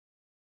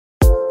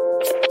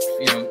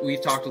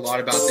we've talked a lot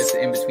about this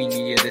in between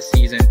media this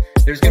season.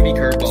 There's going to be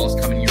curveballs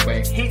coming your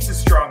way. Hate's a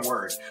strong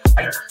word.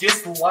 I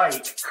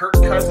dislike Kirk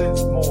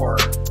Cousins more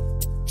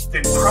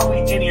than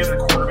probably any other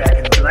quarterback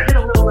in the league. I get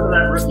a little bit of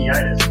that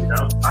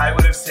rookie-itis, I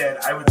would have said,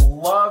 I would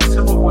love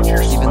some of what you're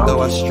smoking. Even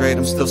though I strayed,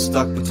 I'm still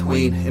stuck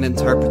between an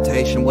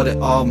interpretation, what it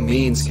all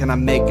means. Can I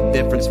make a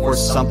difference for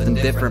something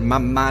different? My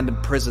mind in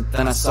prison,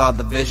 then I saw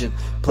the vision.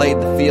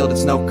 Played the field,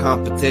 it's no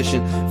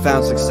competition.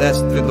 Found success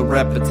through the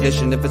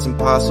repetition. If it's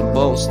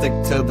impossible, stick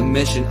to the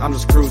mission. I'm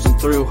just cruising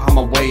through on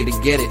my way to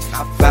get it.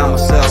 I found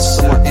myself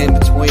somewhere in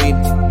between.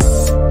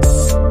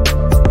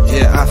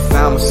 Yeah, I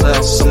found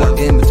myself somewhere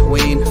in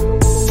between.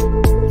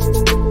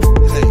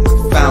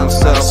 Found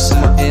myself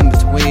somewhere in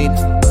between.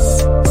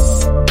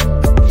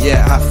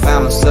 Yeah, I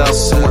found myself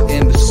somewhere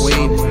in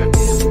between.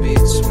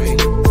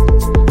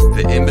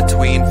 The In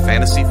Between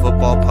Fantasy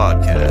Football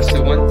Podcast.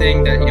 So one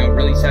thing that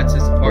really sets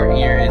us apart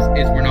here is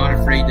we're not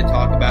afraid to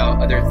talk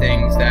about other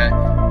things that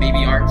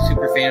maybe aren't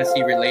super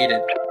fantasy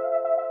related.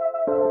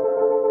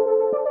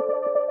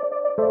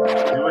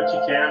 Do what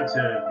you can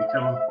to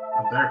become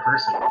a better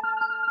person,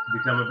 to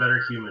become a better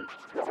human.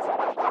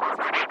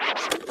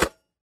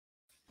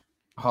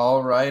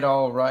 All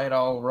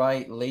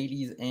right,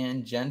 ladies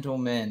and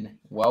gentlemen,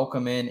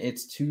 welcome in.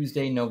 It's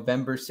Tuesday,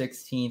 November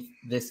 16th.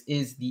 This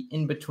is the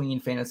In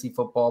Between Fantasy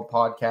Football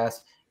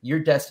Podcast,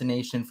 your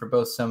destination for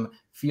both some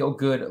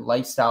feel-good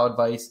lifestyle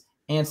advice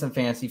and some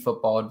fantasy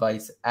football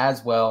advice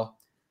as well.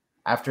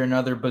 After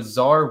another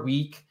bizarre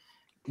week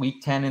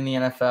 10 in the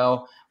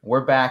NFL,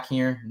 we're back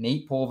here.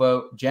 Nate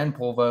Polvote, Jen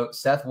Polvote,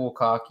 Seth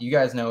Woolcock. You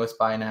guys know us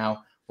by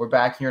now. We're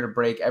back here to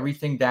break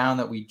everything down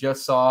that we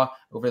just saw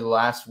over the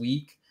last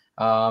week.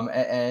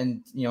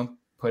 And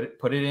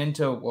put it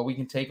into what we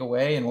can take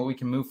away and what we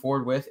can move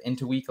forward with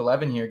into week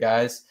 11 here,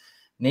 guys.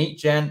 Nate,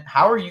 Jen,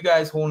 how are you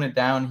guys holding it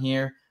down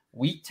here?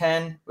 Week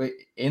 10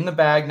 in the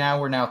bag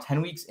now. We're now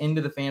 10 weeks into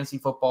the fantasy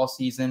football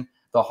season.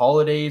 The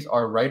holidays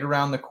are right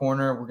around the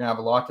corner. We're going to have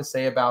a lot to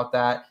say about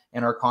that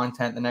in our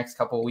content the next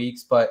couple of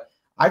weeks, but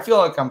I feel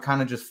like I'm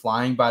kind of just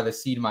flying by the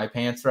seat of my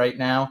pants right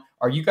now.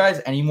 Are you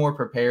guys any more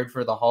prepared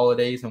for the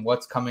holidays and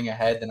what's coming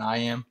ahead than I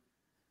am?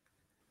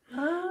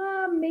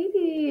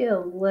 Maybe a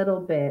little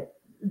bit.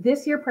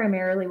 This year,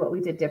 primarily what we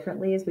did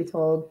differently is we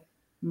told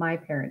my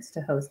parents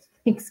to host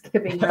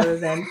Thanksgiving rather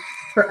than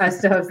for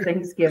us to host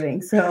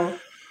Thanksgiving. So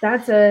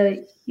that's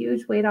a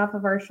huge weight off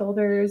of our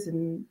shoulders.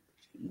 And,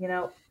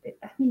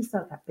 it's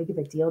not that big of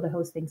a deal to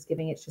host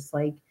Thanksgiving. It's just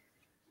like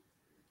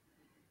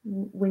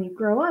when you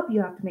grow up,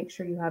 you have to make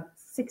sure you have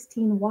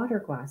 16 water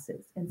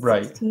glasses and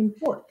 16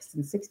 forks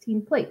and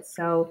 16 plates.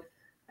 So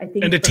I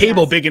think and a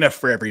table big enough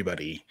for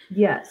everybody.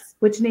 Yes,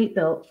 which Nate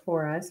built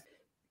for us.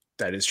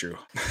 That is true.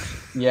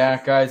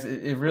 Yeah, guys,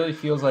 it really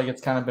feels like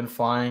it's kind of been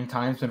flying.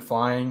 Time's been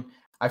flying.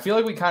 I feel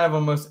like we kind of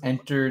almost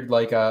entered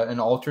like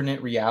an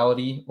alternate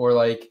reality or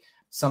like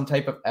some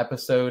type of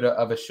episode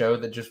of a show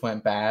that just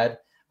went bad.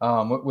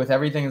 With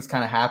everything that's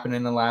kind of happened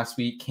in the last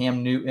week,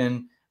 Cam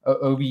Newton,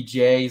 OBJ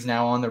is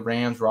now on the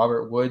Rams,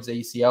 Robert Woods,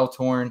 ACL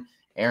torn,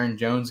 Aaron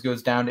Jones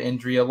goes down to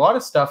injury. A lot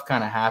of stuff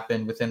kind of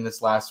happened within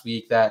this last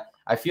week that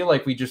I feel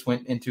like we just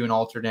went into an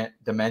alternate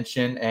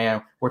dimension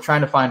and we're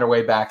trying to find our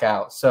way back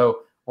out.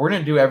 So we're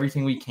going to do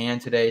everything we can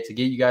today to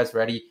get you guys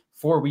ready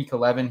for week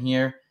 11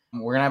 here.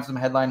 We're going to have some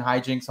headline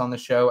hijinks on the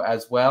show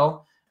as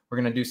well. We're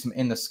going to do some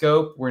in the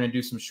scope. We're going to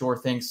do some sure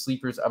things,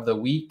 sleepers of the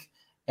week.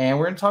 And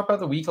we're going to talk about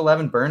the week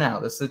 11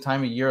 burnout. This is the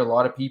time of year a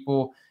lot of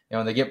people,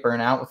 they get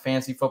burnt out with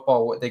fantasy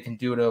football, what they can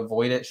do to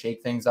avoid it,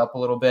 shake things up a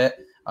little bit.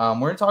 We're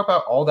going to talk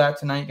about all that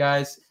tonight,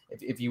 guys.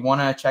 If you want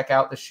to check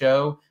out the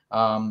show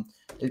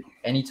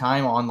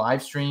anytime on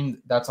live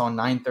stream, that's on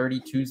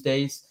 9:30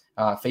 Tuesdays.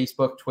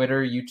 Facebook,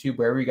 Twitter, YouTube,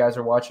 wherever you guys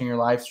are watching your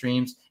live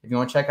streams. If you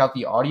want to check out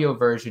the audio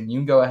version, you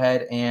can go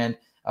ahead and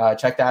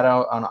check that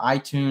out on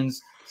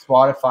iTunes,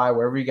 Spotify,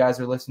 wherever you guys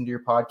are listening to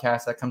your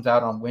podcast. That comes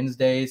out on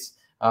Wednesdays.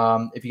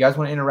 If you guys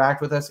want to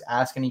interact with us,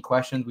 ask any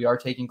questions. We are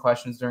taking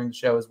questions during the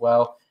show as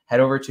well. Head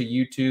over to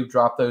YouTube,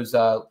 drop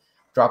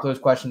those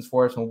questions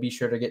for us, and we'll be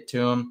sure to get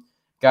to them.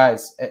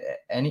 Guys,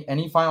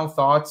 any final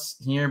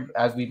thoughts here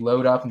as we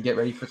load up and get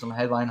ready for some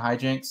headline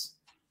hijinks?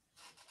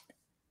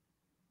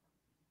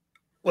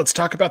 Let's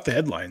talk about the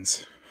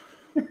headlines.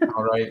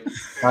 All right,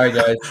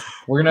 guys.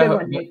 We're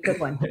gonna good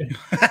one.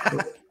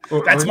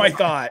 That's my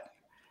thought.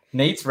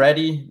 Nate's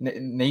ready.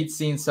 Nate's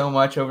seen so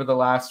much over the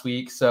last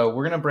week, so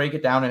we're gonna break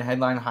it down in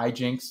headline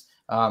hijinks.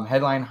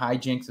 Headline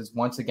hijinks is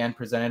once again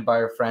presented by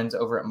our friends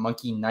over at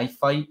Monkey Knife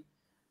Fight.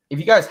 If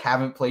you guys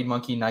haven't played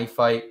Monkey Knife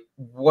Fight,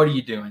 what are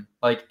you doing?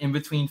 Like in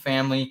between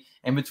fam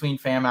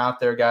out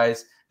there,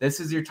 guys. This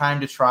is your time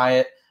to try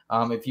it.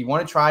 If you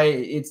want to try it,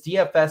 it's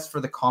DFS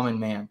for the common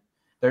man.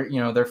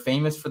 They're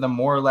famous for the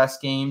more or less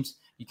games.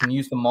 You can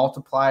use the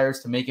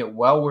multipliers to make it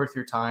well worth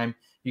your time.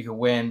 You can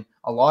win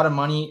a lot of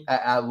money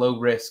at low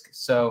risk.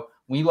 So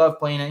we love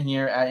playing it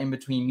here at In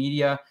Between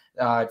Media.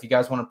 If you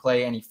guys want to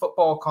play any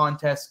football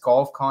contests,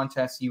 golf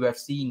contests,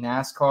 UFC,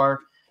 NASCAR,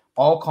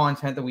 all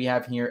content that we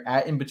have here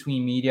at In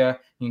Between Media,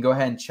 you can go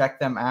ahead and check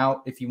them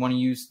out. If you want to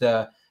use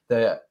the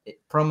the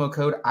promo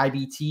code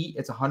IBT.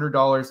 It's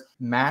 $100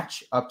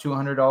 match, up to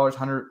 $100,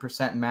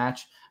 100%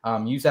 match.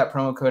 Use that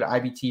promo code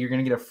IBT. You're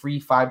going to get a free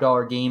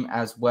 $5 game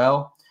as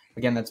well.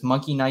 Again, that's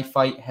Monkey Knife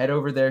Fight. Head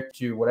over there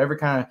to whatever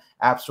kind of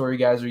app store you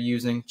guys are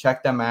using.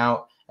 Check them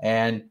out,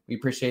 and we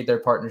appreciate their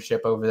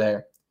partnership over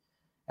there.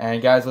 And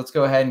guys, let's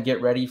go ahead and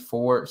get ready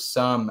for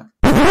some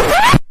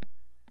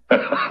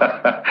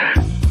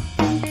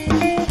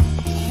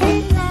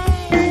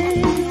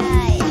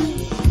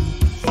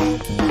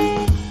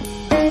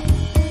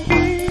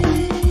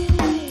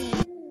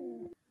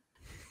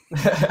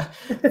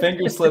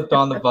finger slipped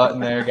on the button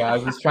there,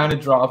 guys. I was trying to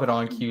drop it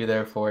on cue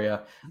there for you.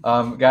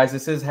 Guys,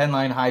 this is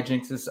Headline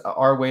Hijinks. This is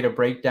our way to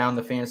break down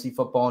the fantasy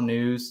football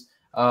news.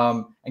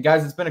 And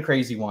guys, it's been a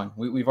crazy one.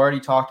 We've already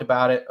talked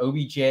about it.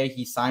 OBJ,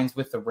 he signs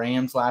with the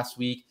Rams last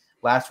week.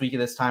 Last week at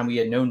this time, we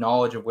had no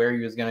knowledge of where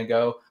he was going to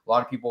go. A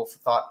lot of people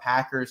thought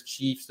Packers,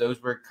 Chiefs,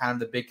 those were kind of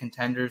the big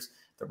contenders.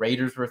 The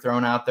Raiders were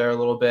thrown out there a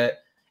little bit.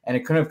 And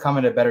it couldn't have come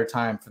at a better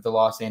time for the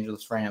Los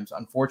Angeles Rams.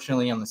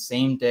 Unfortunately, on the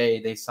same day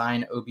they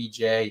sign OBJ,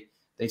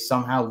 they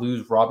somehow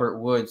lose Robert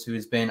Woods, who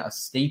has been a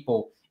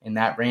staple in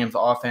that Rams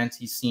offense.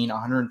 He's seen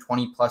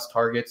 120-plus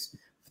targets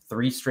for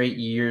 3 straight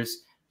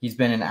years. He's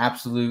been an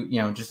absolute,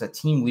 just a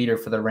team leader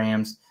for the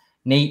Rams.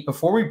 Nate,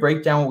 before we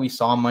break down what we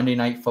saw Monday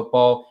Night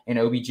Football and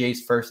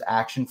OBJ's first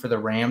action for the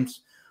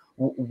Rams,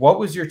 what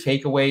was your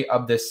takeaway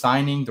of this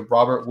signing, the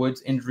Robert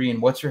Woods injury,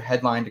 and what's your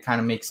headline to kind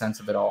of make sense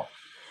of it all?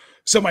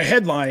 So my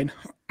headline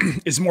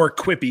is more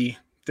quippy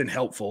than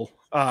helpful,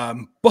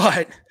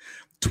 but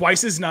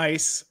twice as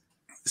nice.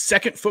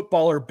 Second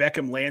footballer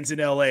Beckham lands in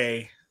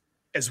LA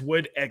as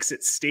Wood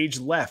exits stage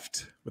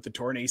left with a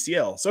torn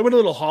ACL. So I went a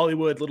little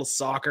Hollywood, little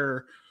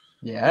soccer,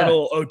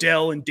 little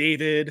Odell and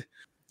David.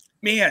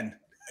 Man,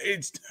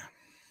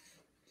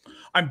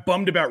 I'm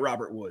bummed about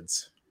Robert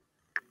Woods.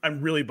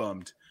 I'm really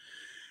bummed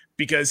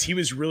because he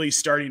was really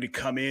starting to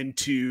come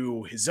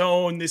into his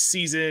own this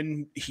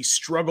season. He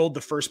struggled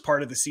the first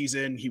part of the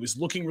season. He was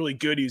looking really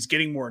good. He was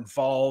getting more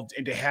involved,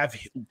 and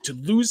to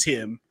lose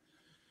him.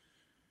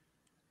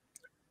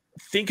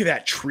 Think of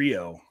that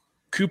trio: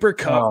 Cooper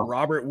Kupp,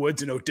 Robert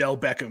Woods, and Odell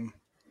Beckham,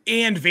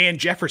 and Van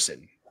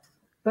Jefferson.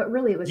 But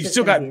really, it was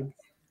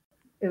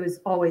it was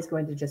always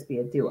going to just be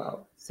a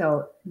duo.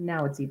 So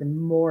now it's even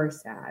more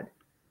sad.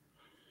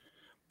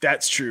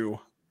 That's true.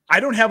 I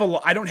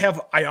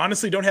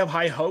honestly don't have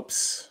high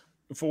hopes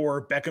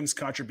for Beckham's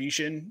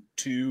contribution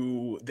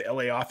to the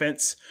LA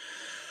offense.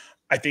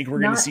 I think we're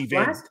going to see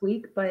last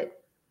week,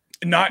 but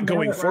not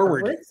going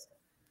forward.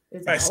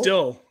 I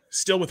still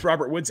with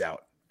Robert Woods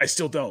out. I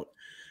still don't.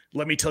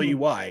 Let me tell you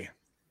why.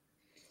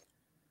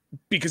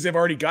 Because they've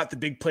already got the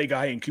big play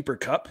guy in Cooper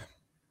Kupp.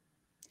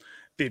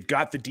 They've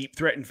got the deep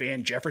threat in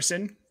Van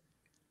Jefferson.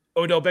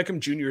 Odell Beckham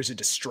Jr. is a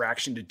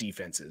distraction to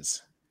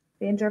defenses.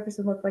 Van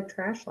Jefferson looked like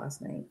trash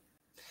last night.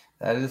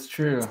 That is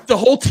true. The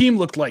whole team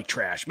looked like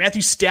trash.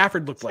 Matthew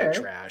Stafford looked like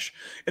trash.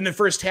 In the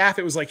first half,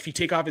 it was like, if you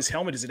take off his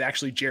helmet, is it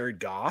actually Jared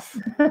Goff?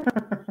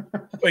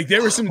 Like,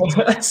 there were some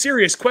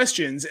serious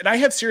questions, and I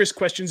have serious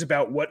questions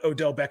about what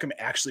Odell Beckham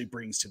actually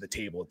brings to the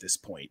table at this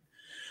point.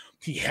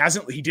 He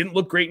didn't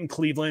look great in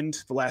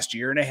Cleveland the last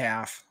year and a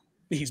half.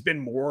 He's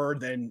been more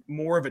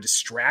of a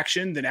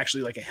distraction than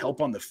actually like a help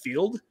on the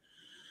field.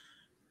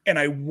 And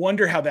I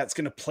wonder how that's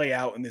going to play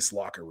out in this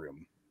locker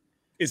room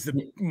is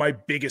my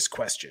biggest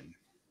question.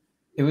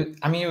 It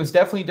was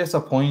definitely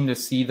disappointing to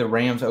see the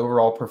Rams'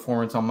 overall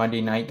performance on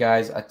Monday night,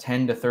 guys. A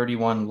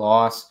 10-31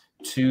 loss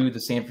to the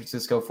San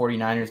Francisco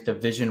 49ers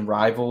division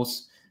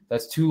rivals.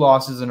 That's 2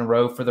 losses in a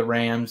row for the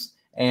Rams.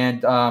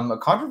 And a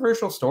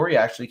controversial story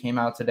actually came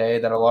out today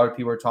that a lot of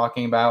people are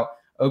talking about.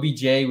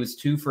 OBJ was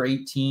 2 for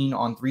 18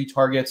 on 3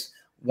 targets.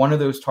 One of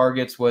those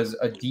targets was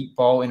a deep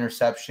ball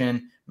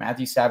interception.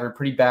 Matthew Stafford,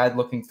 pretty bad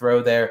looking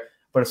throw there.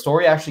 But a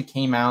story actually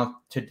came out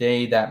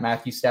today that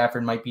Matthew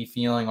Stafford might be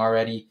feeling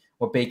already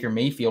what Baker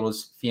Mayfield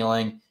was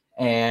feeling,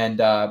 and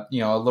a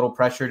little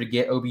pressure to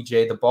get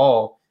OBJ the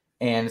ball,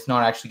 and it's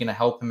not actually going to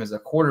help him as a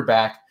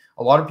quarterback.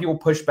 A lot of people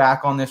push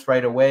back on this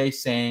right away,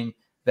 saying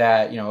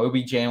that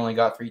OBJ only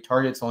got 3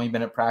 targets, only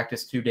been at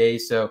practice 2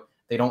 days, so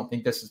they don't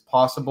think this is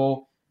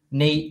possible.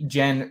 Nate,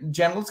 Jen,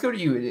 let's go to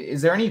you.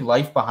 Is there any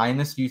life behind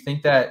this? Do you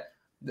think that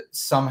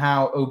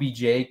somehow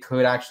OBJ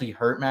could actually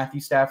hurt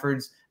Matthew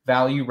Stafford's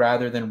value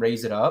rather than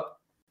raise it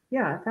up?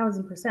 Yeah,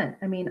 1,000%.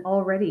 I mean,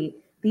 already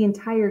the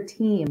entire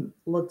team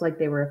looked like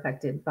they were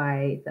affected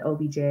by the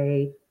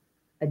OBJ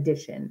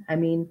addition. I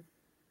mean,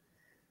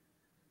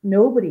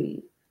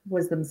 nobody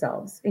was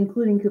themselves,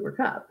 including Cooper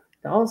Kupp,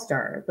 the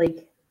all-star.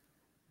 Like,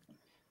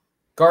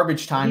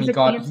 garbage time. He's a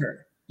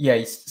cancer.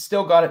 He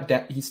still got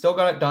it. He still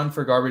got it done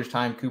for garbage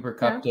time. Cooper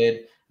Kupp did.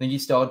 I think he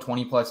still had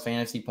 20+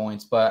 fantasy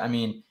points, but I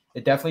mean,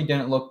 it definitely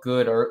didn't look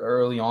good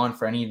early on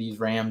for any of these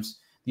Rams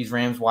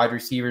wide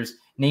receivers.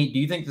 Nate, do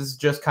you think this is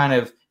just kind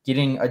of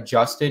getting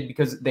adjusted,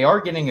 because they are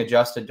getting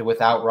adjusted to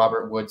without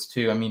Robert Woods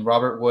too? I mean,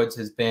 Robert Woods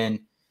has been,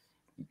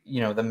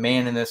 the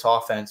man in this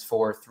offense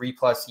for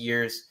 3+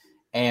 years.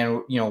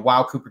 And,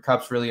 while Cooper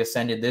Kupp's really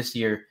ascended this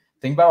year,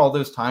 think about all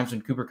those times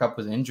when Cooper Kupp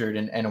was injured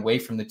and away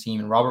from the team,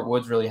 and Robert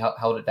Woods really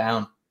held it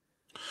down.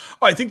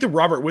 Oh, I think the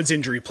Robert Woods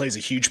injury plays a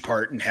huge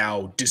part in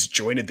how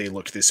disjointed they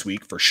looked this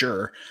week, for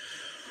sure.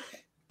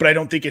 But I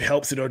don't think it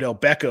helps that Odell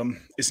Beckham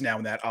is now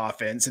in that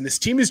offense. And this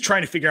team is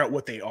trying to figure out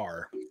what they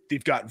are.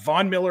 They've got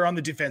Von Miller on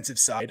the defensive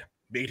side,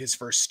 made his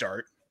first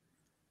start,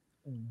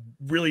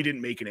 really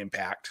didn't make an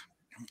impact.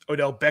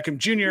 Odell Beckham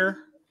Jr.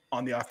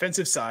 on the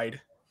offensive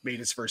side made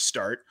his first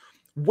start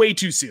way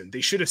too soon.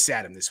 They should have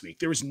sat him this week.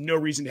 There was no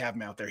reason to have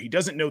him out there. He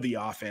doesn't know the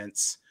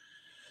offense.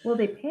 Well,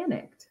 they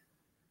panicked.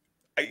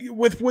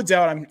 With Woods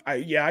out,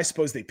 I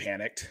suppose they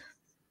panicked.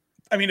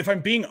 I mean, if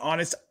I'm being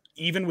honest,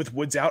 even with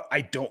Woods out,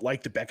 I don't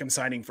like the Beckham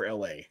signing for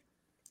LA.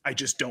 I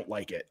just don't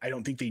like it. I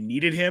don't think they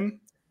needed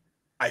him.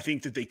 I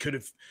think that they could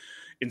have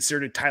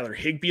inserted Tyler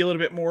Higbee a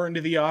little bit more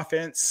into the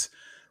offense.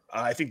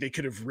 I think they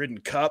could have ridden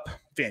Kupp.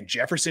 Van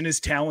Jefferson is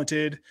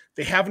talented.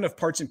 They have enough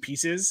parts and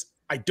pieces.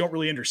 I don't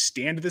really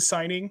understand the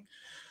signing.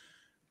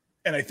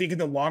 And I think in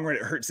the long run,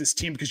 it hurts this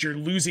team because you're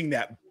losing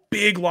that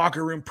big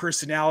locker room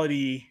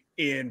personality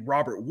in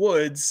Robert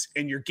Woods,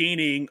 and you're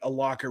gaining a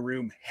locker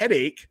room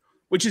headache,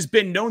 which has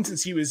been known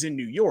since he was in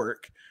New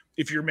York.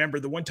 If you remember,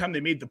 the one time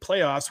they made the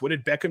playoffs, what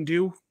did Beckham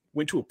do?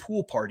 Went to a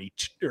pool party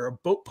or a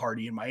boat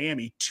party in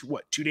Miami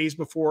 2 days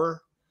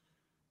before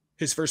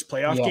his first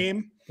playoff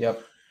game?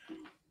 Yep.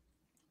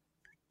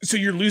 So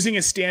you're losing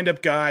a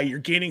stand-up guy. You're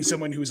gaining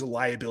someone who's a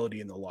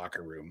liability in the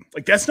locker room.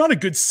 Like, that's not a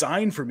good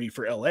sign for me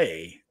for LA.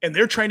 And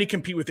they're trying to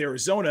compete with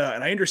Arizona.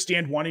 And I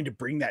understand wanting to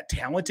bring that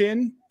talent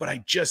in, but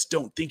I just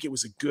don't think it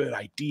was a good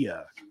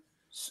idea.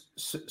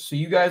 So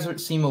you guys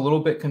seem a little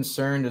bit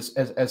concerned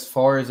as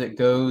far as it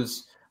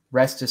goes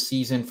rest of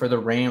season for the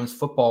Rams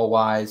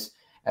football-wise.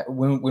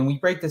 When we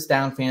break this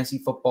down fantasy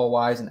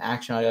football-wise and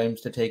action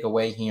items to take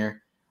away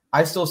here,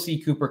 I still see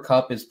Cooper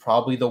Kupp as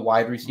probably the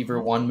wide receiver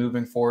one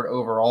moving forward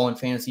overall in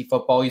fantasy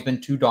football. He's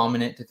been too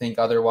dominant to think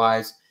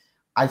otherwise.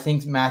 I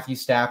think Matthew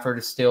Stafford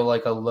is still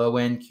like a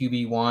low-end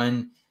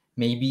QB1,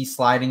 maybe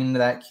sliding into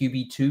that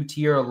QB2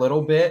 tier a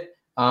little bit.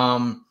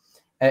 And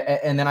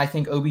then I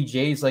think OBJ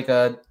is like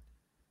a,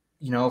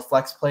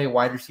 flex play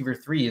wide receiver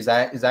 3. Is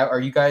that, are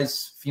you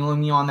guys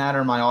feeling me on that, or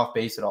am I off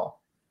base at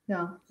all?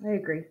 No, I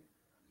agree.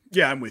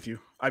 Yeah, I'm with you.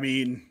 I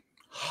mean,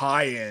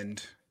 high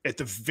end, at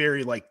the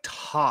very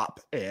top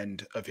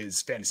end of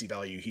his fantasy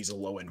value, he's a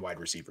low end wide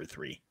receiver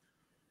 3.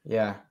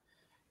 Yeah.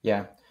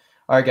 All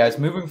right, guys,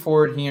 moving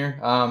forward here.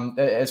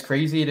 As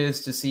crazy it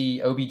is to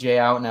see OBJ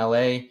out in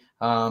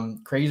LA,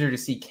 crazier to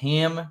see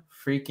Cam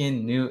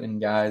freaking Newton,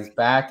 guys,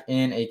 back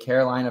in a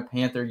Carolina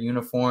Panther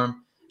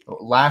uniform.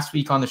 Last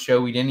week on the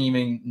show, we didn't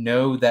even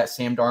know that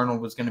Sam Darnold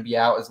was going to be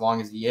out as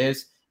long as he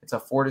is. It's a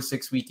 4 to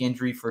 6 week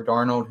injury for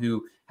Darnold,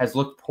 who has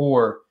looked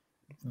poor,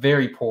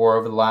 very poor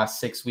over the last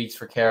 6 weeks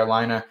for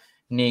Carolina.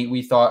 Nate,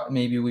 we thought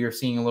maybe we were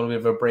seeing a little bit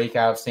of a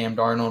breakout of Sam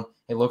Darnold.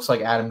 It looks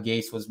like Adam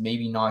Gase was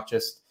maybe not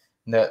just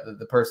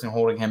the person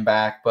holding him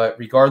back. But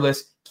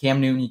regardless, Cam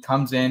Newton, he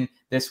comes in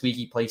this week.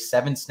 He plays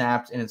 7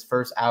 snaps in his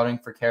first outing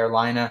for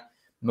Carolina,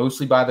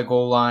 mostly by the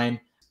goal line,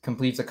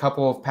 completes a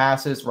couple of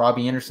passes.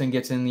 Robbie Anderson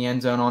gets in the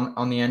end zone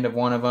on the end of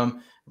one of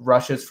them,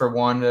 rushes for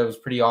one. That was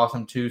pretty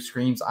awesome too.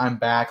 Screams, "I'm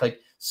back." Like,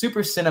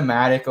 super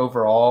cinematic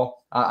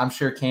overall. I'm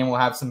sure Cam will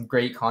have some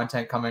great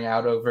content coming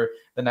out over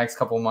the next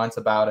couple of months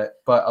about it.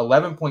 But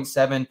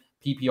 11.7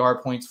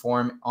 PPR points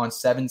for him on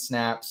 7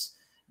 snaps.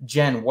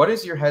 Jen, what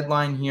is your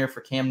headline here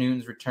for Cam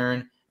Newton's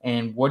return,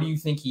 and what do you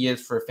think he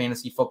is for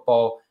fantasy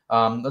football?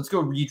 Let's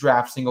go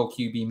redraft single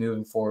QB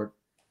moving forward.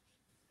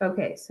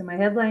 Okay, so my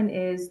headline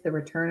is the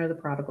return of the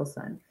prodigal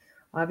son.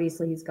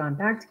 Obviously, he's gone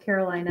back to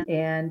Carolina,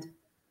 and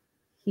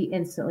he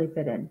instantly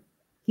fit in.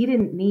 He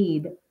didn't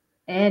need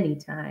any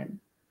time.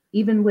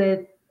 Even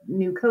with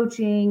new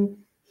coaching,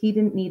 he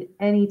didn't need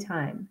any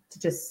time to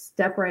just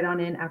step right on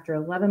in after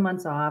 11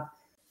 months off.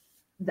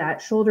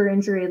 That shoulder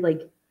injury,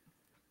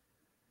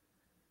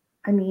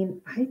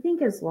 I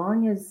think as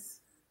long as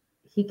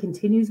he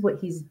continues what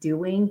he's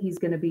doing, he's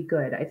going to be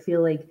good. I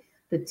feel like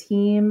the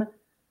team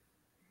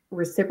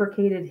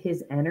reciprocated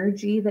his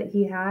energy that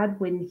he had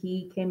when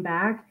he came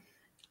back.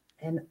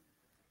 And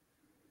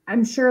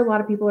I'm sure a lot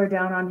of people are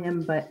down on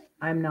him, but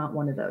I'm not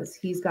one of those.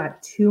 He's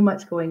got too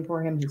much going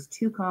for him. He's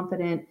too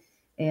confident.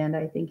 And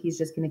I think he's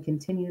just going to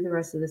continue the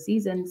rest of the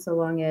season. So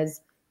long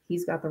as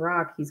he's got the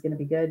rock, he's going to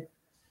be good.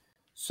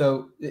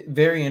 So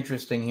very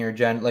interesting here,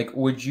 Jen.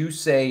 Would you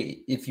say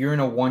if you're in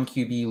a 1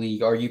 QB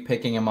league, are you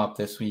picking him up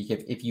this week?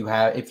 If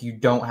you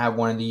don't have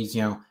one of these,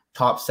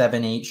 top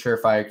 7, 8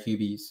 surefire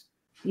QBs?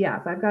 Yeah.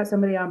 If I've got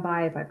somebody on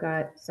bye, if I've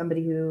got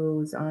somebody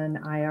who's on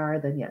IR,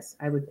 then yes,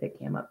 I would pick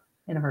him up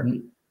in a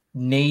heartbeat.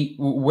 Nate,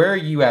 where are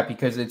you at?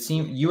 Because it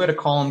seemed you had a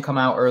column come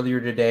out earlier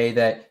today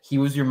that he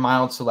was your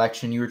mild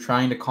selection. You were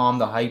trying to calm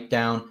the hype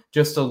down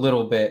just a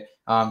little bit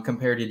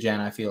compared to Jen,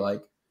 I feel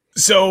like.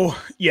 So,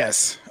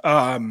 yes,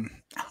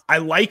 I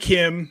like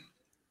him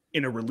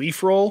in a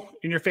relief role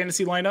in your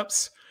fantasy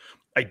lineups.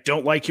 I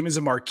don't like him as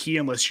a marquee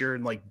unless you're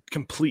in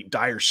complete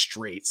dire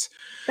straits.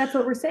 That's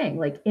what we're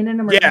saying. In an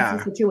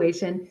emergency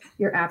situation,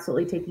 you're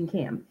absolutely taking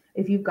Cam.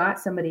 If you've got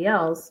somebody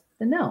else,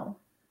 then no.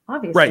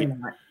 Obviously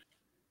Right.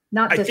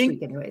 Not I this think-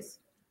 week anyways.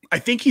 I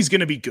think he's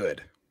going to be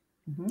good.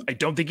 Mhm. I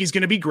don't think he's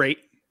going to be great.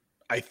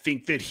 I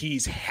think that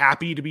he's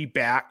happy to be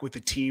back with a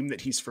team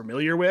that he's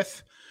familiar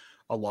with.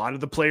 A lot of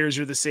the players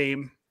are the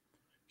same.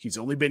 He's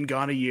only been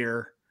gone a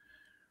year.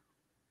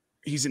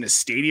 He's in a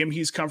stadium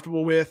he's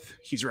comfortable with.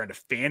 He's around a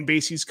fan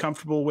base he's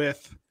comfortable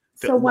with.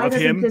 So why love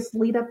doesn't him. this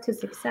lead up to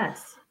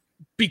success?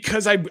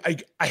 Because I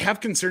have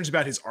concerns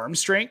about his arm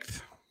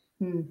strength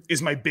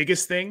is my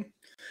biggest thing.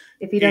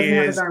 If he doesn't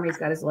have his arm, he's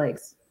got his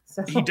legs.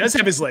 So He does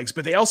have his legs,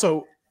 but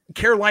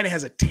Carolina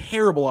has a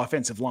terrible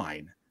offensive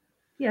line.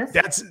 yes.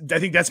 I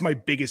think that's my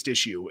biggest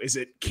issue is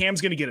that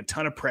Cam's going to get a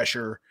ton of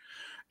pressure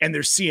and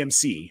there's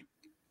CMC.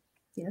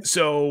 Yes.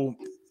 So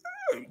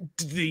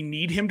do they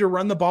need him to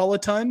run the ball a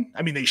ton?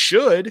 I mean, they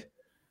should.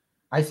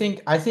 I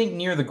think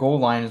near the goal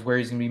line is where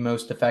he's going to be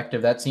most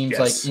effective. That seems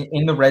Yes. like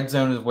in the red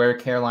zone is where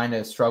Carolina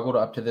has struggled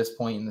up to this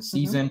point in the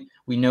season.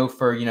 We know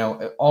for,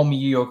 all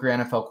mediocre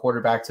NFL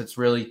quarterbacks, it's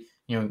really,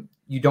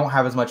 you don't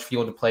have as much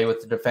field to play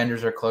with. The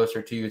defenders are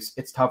closer to you.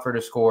 It's tougher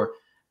to score.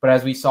 But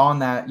as we saw in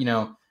that,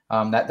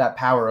 that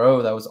power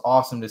O, that was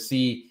awesome to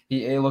see.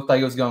 It looked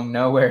like it was going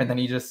nowhere, and then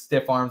he just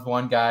stiff arms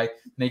one guy,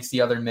 makes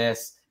the other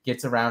miss,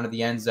 gets around to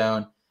the end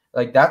zone.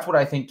 Like, that's what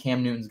I think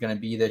Cam Newton's going to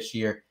be this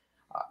year.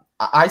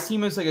 I see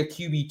him as like a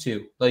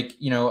QB2, like,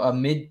 a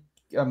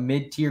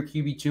mid-tier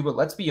QB2. But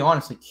let's be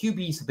honest, like,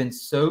 QBs have been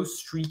so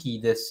streaky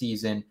this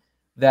season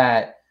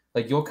that,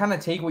 like, you'll kind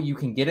of take what you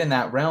can get in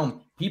that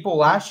realm. People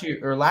last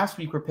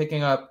week were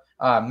picking up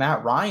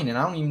Matt Ryan, and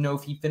I don't even know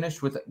if he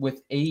finished with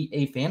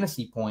a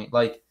fantasy point.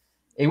 Like,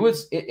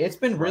 it's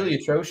been really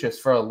atrocious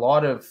for a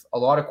lot of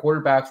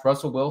quarterbacks.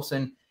 Russell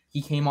Wilson,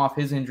 he came off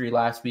his injury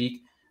last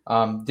week,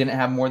 didn't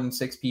have more than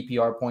 6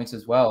 PPR points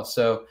as well.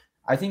 So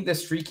I think the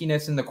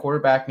streakiness in the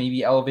quarterback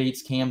maybe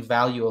elevates Cam's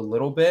value a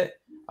little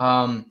bit.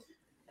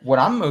 What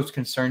I'm most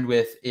concerned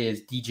with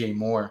is DJ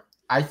Moore.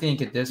 I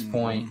think at this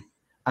point,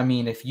 I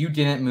mean, if you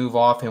didn't move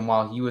off him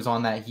while he was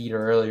on that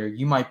heater earlier,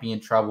 you might be in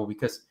trouble,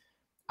 because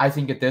I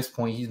think at this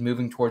point he's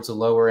moving towards the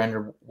lower end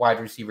of wide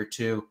receiver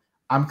 2.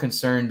 I'm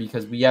concerned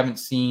because we haven't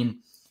seen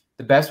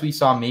the best we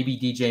saw. Maybe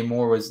DJ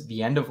Moore was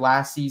the end of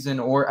last season,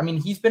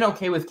 he's been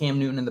okay with Cam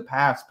Newton in the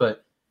past,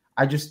 but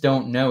I just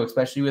don't know,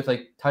 especially with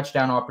like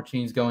touchdown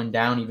opportunities going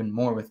down even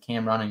more with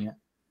Cam running it.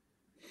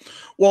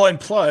 Well, and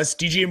plus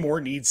DJ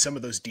Moore needs some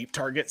of those deep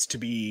targets to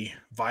be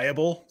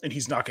viable, and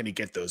he's not going to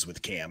get those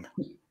with Cam.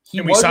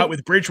 And we saw it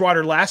with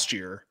Bridgewater last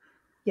year.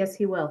 Yes,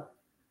 he will.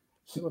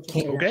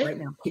 Right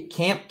now.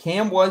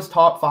 Cam was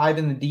top 5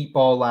 in the deep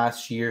ball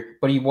last year,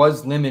 but he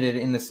was limited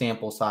in the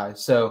sample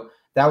size. So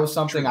that was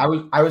something I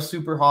was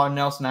super hot on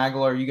Nelson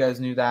Aguilar. You guys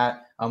knew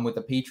that with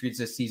the Patriots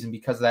this season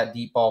because of that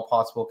deep ball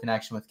possible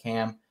connection with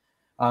Cam.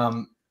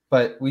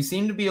 But we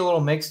seem to be a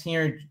little mixed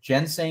here.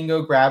 Jen saying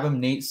go grab him.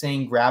 Nate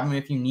saying grab him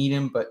if you need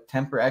him, but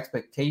temper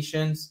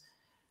expectations.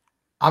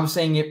 I'm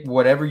saying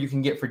whatever you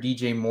can get for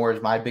DJ Moore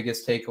is my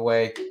biggest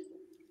takeaway.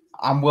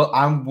 I'm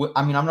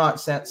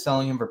not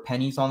selling him for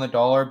pennies on the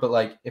dollar, but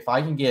like if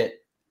I can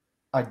get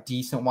a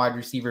decent wide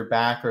receiver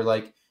back or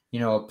like, a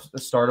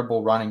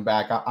startable running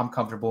back, I'm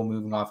comfortable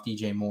moving off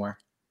DJ Moore.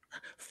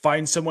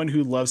 Find someone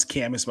who loves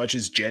Cam as much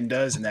as Jen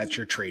does, and that's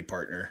your trade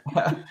partner.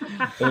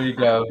 There you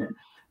go.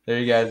 There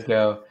you guys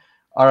go.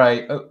 All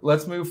right,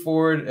 let's move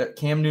forward.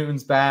 Cam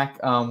Newton's back.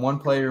 One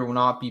player will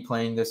not be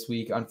playing this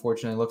week,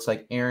 unfortunately. Looks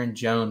like Aaron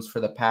Jones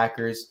for the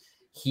Packers.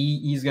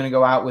 He's going to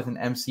go out with an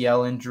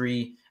MCL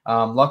injury.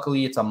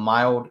 Luckily, it's a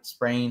mild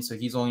sprain, so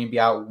he's only going to be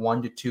out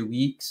 1 to 2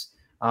 weeks.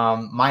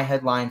 My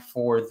headline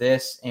for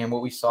this and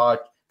what we saw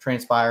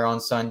transpire on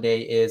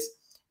Sunday is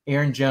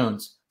Aaron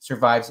Jones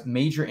survives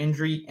major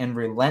injury and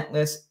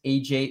relentless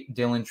A.J.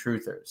 Dillon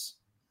truthers.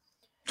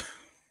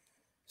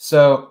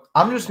 So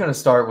I'm just going to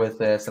start with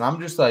this, and I'm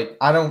just like,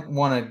 I don't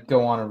want to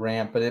go on a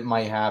rant, but it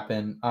might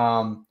happen.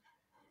 I'm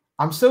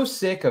so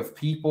sick of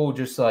people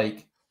just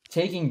like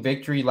taking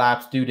victory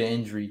laps due to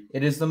injury.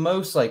 It is the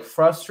most like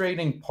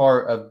frustrating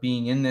part of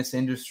being in this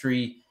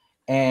industry.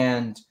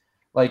 And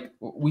like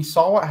we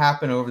saw what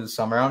happened over the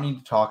summer. I don't need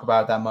to talk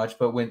about it that much,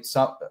 but when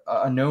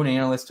a known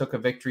analyst took a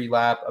victory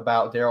lap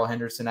about Darrell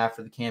Henderson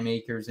after the Cam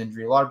Akers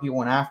injury, a lot of people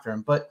went after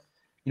him. But,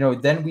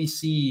 then we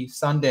see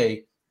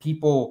Sunday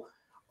people,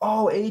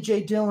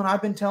 A.J. Dillon,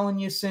 I've been telling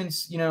you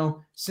since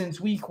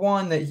week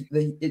 1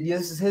 that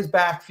this is his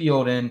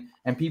backfield,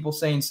 and people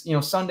saying,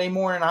 Sunday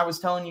morning I was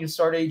telling you to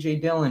start A.J.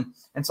 Dillon.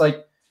 And it's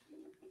like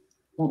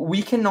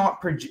we cannot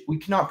predict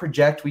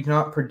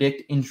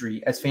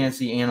injury as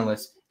fantasy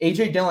analysts.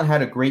 A.J. Dillon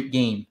had a great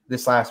game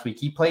this last week.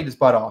 He played his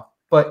butt off,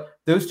 but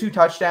those 2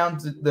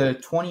 touchdowns, the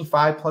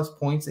 25 plus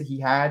points that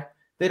he had,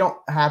 they don't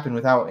happen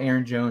without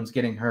Aaron Jones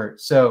getting hurt.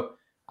 So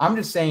I'm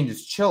just saying,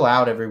 just chill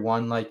out,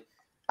 everyone. Like,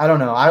 I don't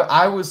know.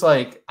 I was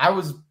like,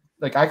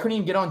 I couldn't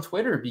even get on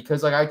Twitter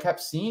because like I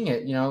kept seeing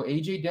it,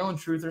 A.J. Dillon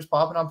truthers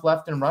popping up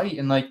left and right.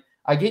 And like,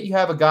 I get you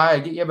have a guy, I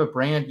get you have a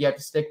brand, you have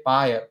to stick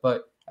by it.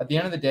 But at the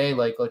end of the day,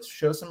 like, let's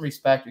show some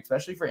respect,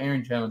 especially for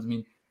Aaron Jones. I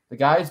mean, the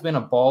guy's been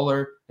a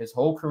baller his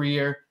whole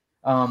career.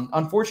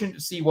 Unfortunate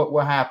to see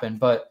what happened,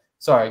 but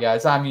Sorry,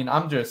 guys. I mean,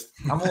 I'm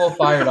a little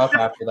fired up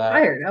after that.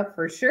 Fired up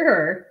for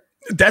sure.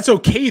 That's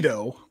okay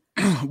though.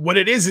 What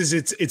it is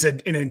it's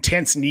an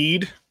intense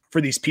need for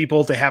these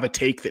people to have a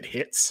take that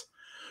hits.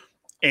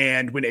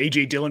 And when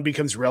AJ Dillon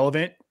becomes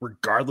relevant,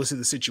 regardless of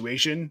the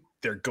situation,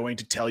 they're going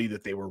to tell you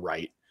that they were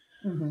right.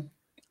 Mm-hmm.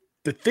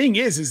 The thing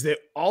is that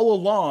all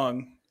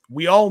along,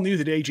 we all knew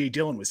that AJ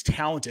Dillon was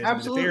talented.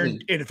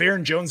 Absolutely. And if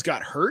Aaron Jones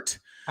got hurt,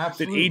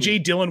 Absolutely. that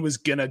AJ Dillon was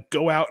going to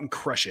go out and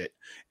crush it.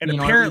 And You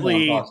know,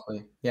 apparently,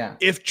 possibly. Yeah.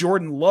 if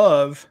Jordan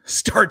Love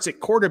starts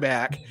at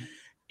quarterback,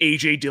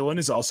 AJ Dillon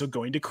is also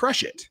going to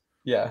crush it.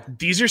 Yeah.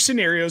 These are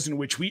scenarios in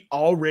which we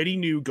already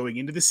knew going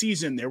into the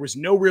season, there was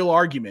no real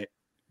argument.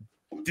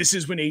 This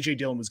is when AJ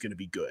Dillon was going to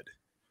be good.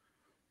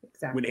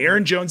 Exactly. When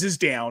Aaron Jones is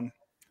down,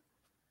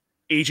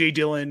 AJ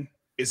Dillon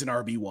is an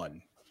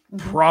RB1,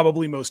 Mm-hmm.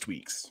 probably most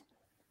weeks.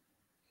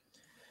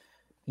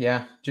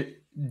 Yeah.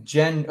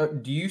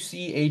 Jen, do you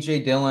see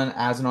AJ Dillon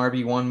as an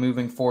RB1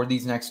 moving forward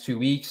these next 2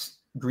 weeks?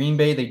 Green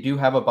Bay, they do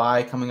have a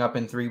bye coming up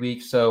in 3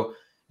 weeks. So,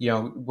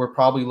 we're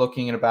probably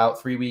looking at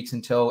about 3 weeks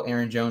until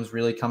Aaron Jones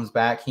really comes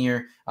back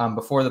here.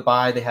 Before the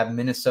bye, they have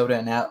Minnesota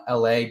and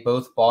LA,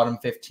 both bottom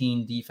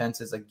 15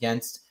 defenses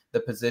against the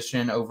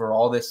position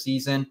overall this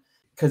season.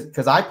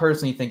 Because I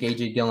personally think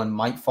AJ Dillon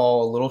might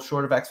fall a little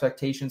short of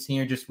expectations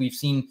here. Just we've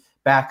seen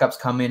backups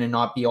come in and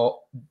not be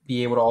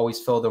able to always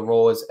fill the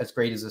role as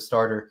great as a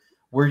starter.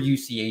 Where do you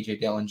see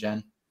AJ Dillon,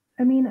 Jen?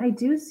 I mean, I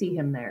do see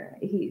him there.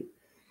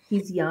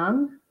 He's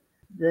young.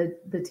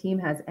 The team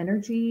has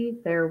energy.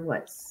 They're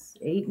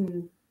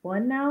 8-1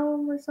 now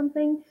or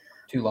something.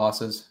 2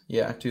 losses.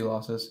 Yeah, 2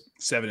 losses.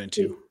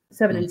 7-2.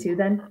 7-2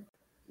 then.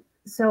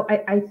 So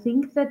I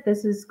think that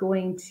this is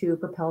going to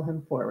propel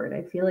him forward.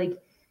 I feel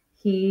like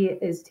he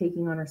is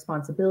taking on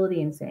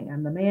responsibility and saying,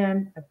 I'm the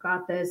man, I've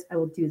got this, I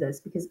will do this.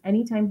 Because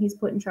anytime he's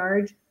put in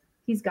charge,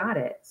 he's got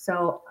it.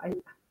 So I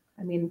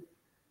mean,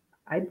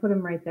 I'd put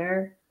him right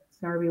there. It's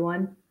an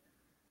RB1.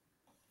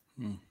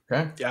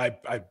 Okay. Yeah,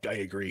 I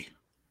agree.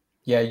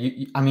 Yeah,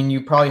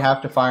 you probably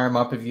have to fire him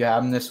up if you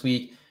have him this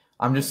week.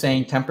 I'm just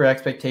saying temper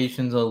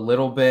expectations a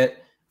little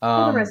bit.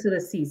 For the rest of the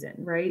season,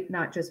 right?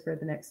 Not just for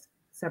the next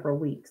several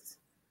weeks.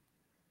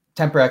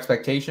 Temper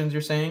expectations,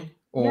 you're saying?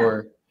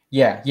 Or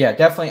yeah,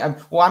 definitely.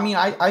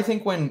 I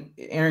think when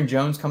Aaron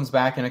Jones comes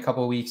back in a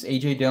couple of weeks,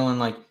 AJ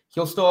Dillon,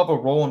 he'll still have a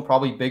role and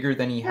probably bigger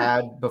than he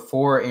had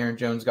before Aaron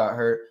Jones got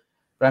hurt.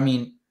 But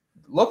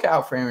look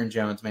out for Aaron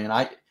Jones, man.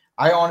 I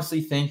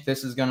honestly think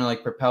this is going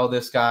to propel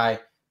this guy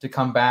to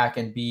come back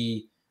and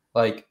be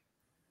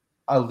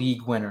a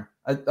league winner.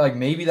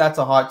 Maybe that's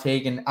a hot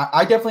take. And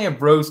I definitely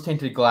have rose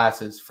tinted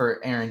glasses for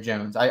Aaron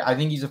Jones. I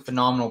think he's a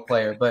phenomenal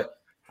player, but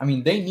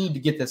they need to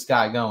get this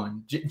guy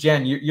going.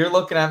 Jen, you're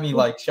looking at me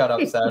like, shut up,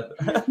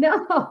 Seth.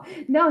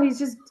 No,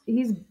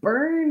 he's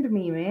burned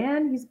me,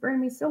 man. He's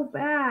burned me so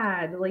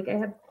bad. I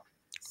have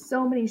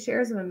so many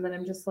shares of him that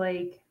I'm just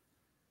I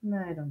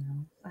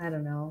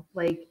don't know.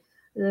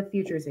 The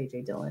future is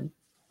AJ Dillon.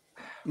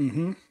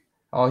 Mm-hmm.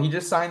 Oh, he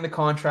just signed the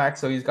contract,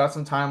 so he's got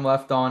some time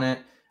left on it.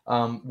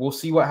 We'll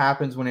see what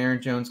happens when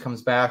Aaron Jones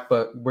comes back,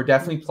 but we're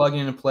definitely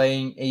plugging and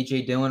playing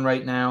AJ Dillon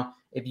right now.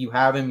 If you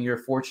have him, you're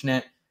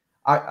fortunate.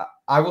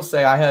 I will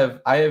say I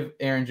have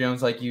Aaron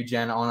Jones like you,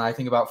 Jen, on I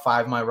think about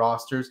 5 of my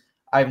rosters.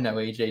 I have no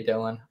AJ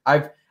Dillon.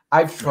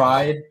 I've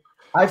tried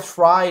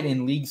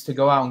in leagues to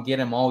go out and get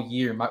him all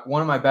year.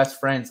 One of my best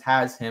friends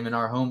has him in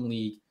our home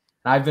league,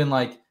 and I've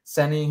been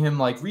sending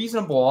him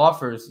reasonable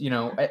offers,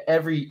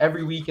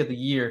 every week of the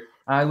year.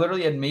 And I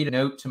literally had made a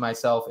note to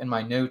myself in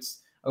my notes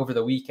over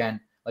the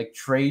weekend,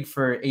 trade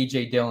for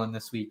AJ Dillon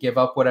this week, give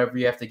up whatever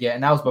you have to get.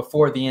 And that was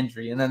before the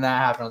injury. And then that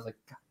happened. I was like,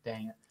 God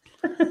dang it.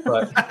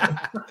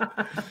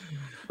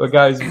 But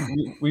guys,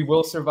 we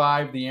will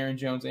survive the Aaron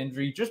Jones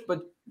injury.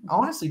 But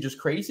honestly, just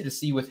crazy to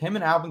see with him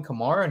and Alvin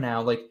Kamara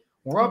now.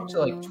 We're up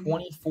to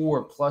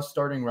 24 plus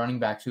starting running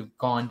backs who've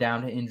gone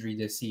down to injury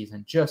this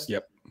season. Just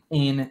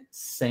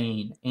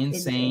insane.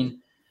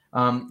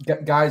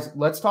 Guys,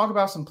 let's talk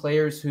about some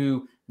players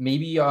who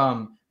maybe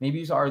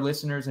our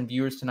listeners and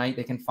viewers tonight,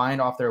 they can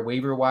find off their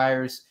waiver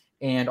wires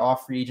and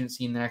off free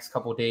agency in the next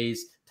couple of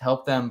days to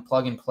help them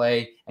plug and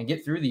play and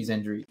get through these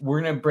injuries.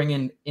 We're going to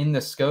bring in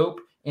the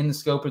scope. In the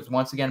Scope is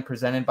once again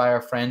presented by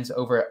our friends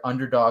over at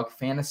Underdog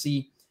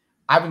Fantasy.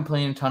 I've been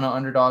playing a ton of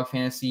Underdog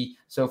Fantasy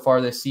so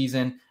far this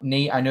season.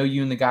 Nate, I know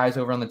you and the guys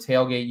over on the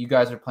tailgate, you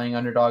guys are playing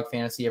Underdog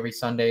Fantasy every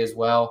Sunday as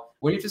well.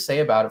 What do you have to say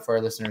about it for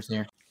our listeners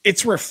here?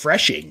 It's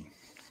refreshing,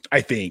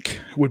 I think,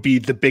 would be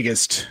the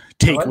biggest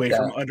takeaway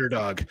from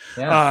Underdog.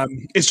 Yeah.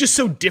 It's just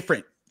so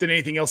different than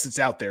anything else that's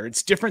out there.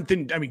 It's different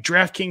than,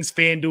 DraftKings,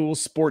 FanDuel,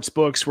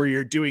 Sportsbooks, where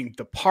you're doing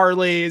the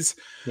parlays.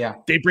 Yeah.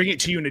 They bring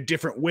it to you in a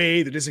different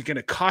way that isn't going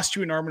to cost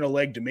you an arm and a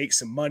leg to make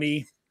some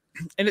money.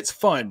 And it's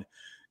fun.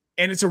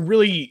 And it's a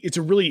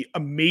really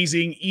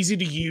amazing, easy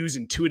to use,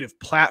 intuitive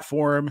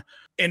platform.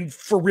 And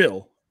for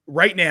real,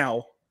 right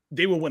now,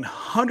 they will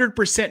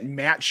 100%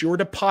 match your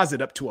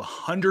deposit up to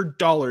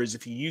 $100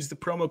 if you use the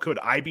promo code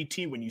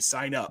IBT when you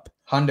sign up.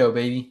 Hundo,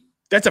 baby.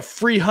 That's a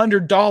free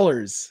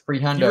 $100. Free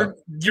hundo.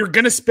 You're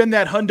going to spend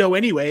that hundo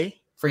anyway.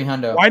 Free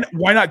hundo.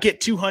 Why not get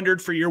 200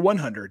 for your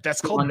 100?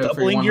 That's called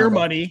doubling your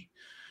money.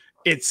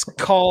 It's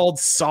called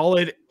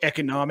solid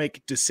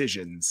economic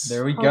decisions.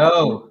 There we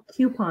go.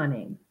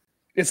 Couponing.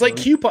 It's like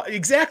coupon.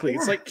 Exactly. Yeah.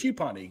 It's like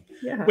couponing.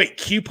 Yeah. Wait,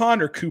 coupon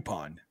or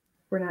coupon?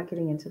 We're not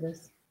getting into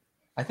this.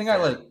 I think I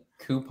like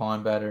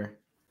coupon better.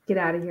 Get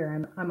out of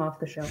here. I'm off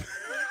the show.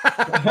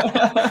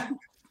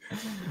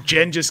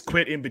 Jen just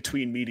quit in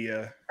between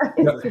media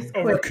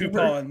over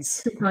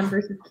coupons. Coupon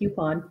versus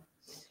coupon.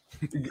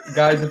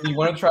 Guys, if you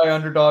want to try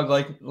Underdog,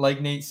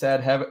 like Nate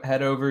said,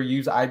 head over,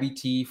 use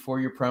IBT for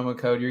your promo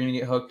code. You're going to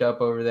get hooked up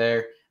over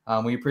there.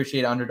 We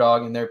appreciate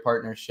Underdog and their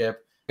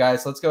partnership.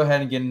 Guys, let's go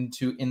ahead and get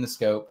into In the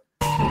Scope.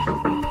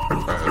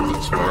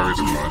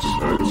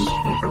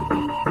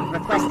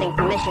 Requesting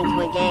permission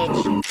to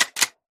engage.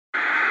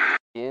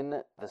 In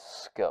the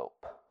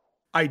Scope.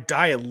 I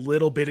die a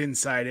little bit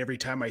inside every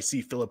time I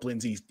see Philip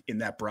Lindsay in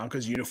that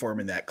Broncos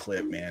uniform in that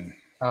clip, man.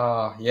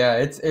 Oh, yeah,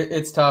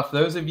 it's tough.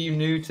 Those of you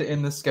new to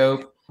In the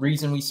Scope,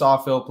 reason we saw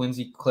Philip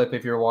Lindsay clip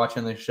if you're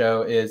watching the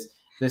show is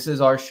this is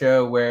our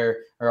show or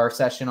our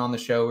session on the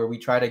show where we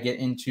try to get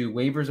into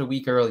waivers a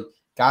week early.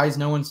 Guys,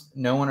 no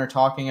one are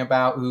talking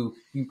about who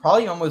you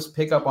probably almost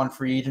pick up on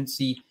free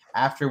agency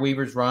after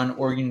waivers run,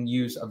 or you can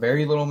use a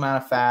very little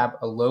amount of fab,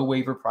 a low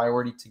waiver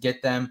priority to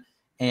get them.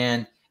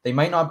 And they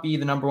might not be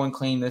the number one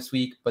claim this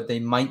week, but they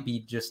might be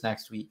just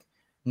next week.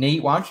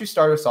 Nate, why don't you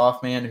start us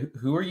off, man?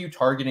 Who are you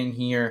targeting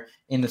here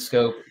in the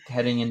scope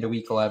heading into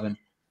week 11?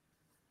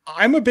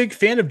 I'm a big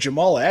fan of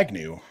Jamal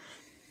Agnew.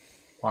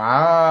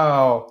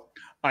 Wow.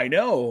 I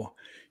know.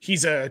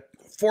 He's a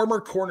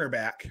former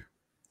cornerback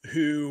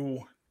who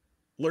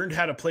learned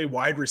how to play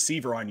wide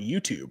receiver on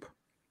YouTube.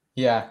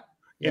 Yeah.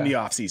 In the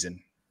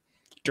offseason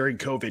during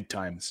COVID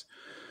times.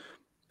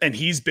 And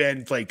he's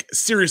been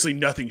seriously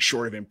nothing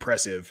short of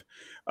impressive.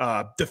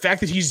 The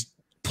fact that he's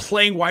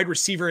playing wide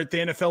receiver at the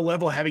NFL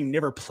level, having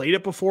never played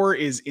it before,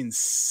 is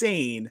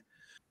insane.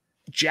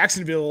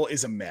 Jacksonville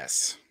is a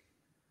mess.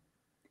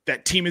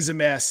 That team is a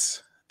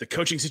mess. The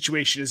coaching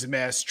situation is a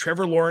mess.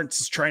 Trevor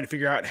Lawrence is trying to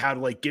figure out how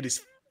to get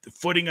his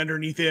footing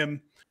underneath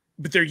him,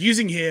 but they're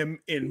using him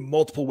in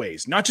multiple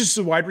ways, not just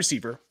as a wide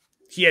receiver.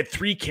 He had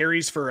 3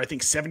 carries for, I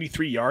think,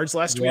 73 yards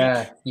last week.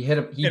 Yeah,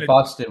 he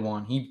busted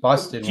one. He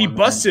busted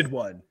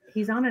one.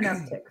 He's on an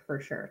uptick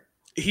for sure.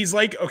 He's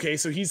like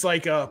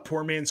a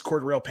poor man's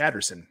Cordarrelle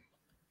Patterson.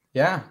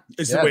 Yeah.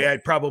 Is the way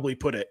I'd probably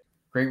put it.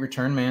 Great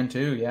return man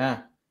too,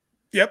 yeah.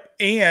 Yep,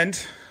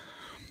 and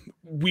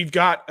we've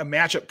got a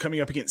matchup coming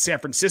up against San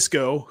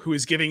Francisco, who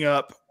is giving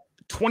up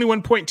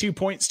 21.2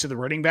 points to the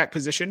running back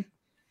position,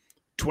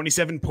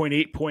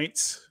 27.8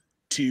 points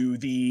to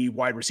the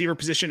wide receiver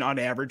position on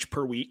average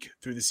per week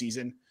through the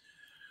season.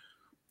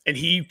 And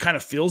he kind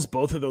of fills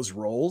both of those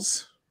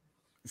roles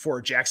for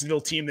a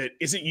Jacksonville team that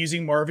isn't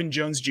using Marvin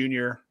Jones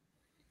Jr.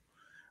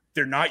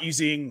 They're not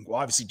using,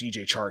 well, obviously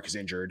DJ Chark is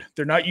injured.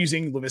 They're not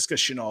using Laviska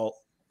Shenault.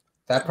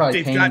 That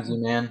probably pains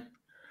you, man.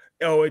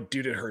 Oh,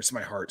 dude, it hurts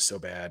my heart so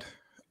bad.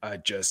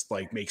 It just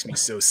makes me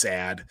so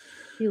sad.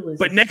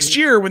 But next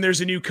year when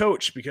there's a new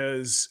coach,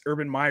 because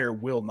Urban Meyer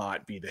will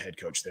not be the head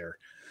coach there,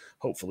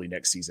 hopefully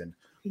next season.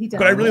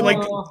 But I really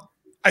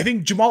I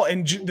think Jamal,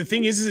 and the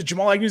thing is that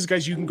Jamal Agnew is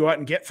guys you can go out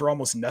and get for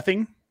almost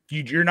nothing.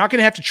 You're not going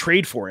to have to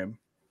trade for him.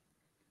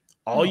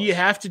 All you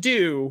have to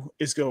do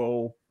is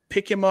go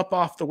pick him up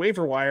off the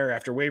waiver wire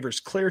after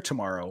waivers clear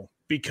tomorrow,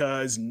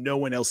 because no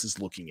one else is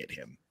looking at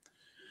him.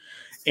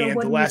 So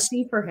what do you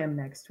see for him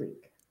next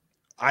week?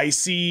 I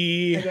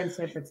see against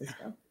San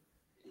Francisco.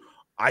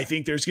 I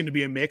think there's going to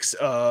be a mix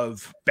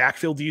of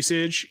backfield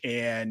usage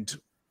and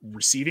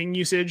receiving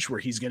usage where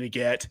he's going to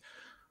get,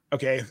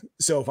 okay,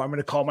 so if I'm going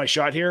to call my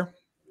shot here,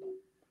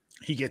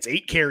 he gets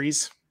 8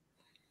 carries.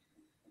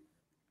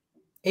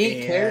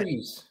 8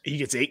 carries. He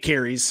gets 8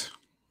 carries.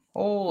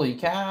 Holy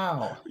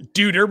cow.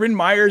 Dude, Urban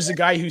Meyer is a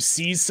guy who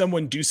sees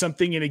someone do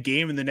something in a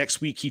game and the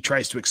next week he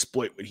tries to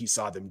exploit what he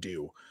saw them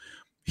do.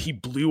 He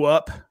blew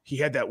up. He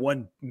had that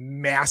one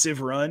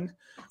massive run.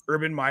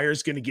 Urban Meyer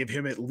is going to give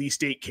him at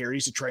least 8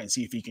 carries to try and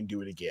see if he can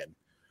do it again.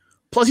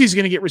 Plus, he's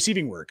going to get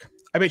receiving work.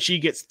 I bet he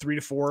gets 3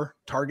 to 4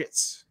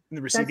 targets in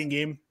the receiving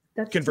game.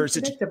 That's converts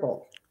it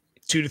to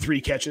 2 to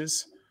 3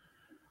 catches.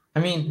 I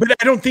mean, but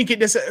I don't think it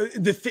does.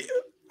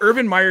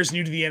 Urban Meyer's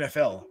new to the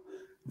NFL.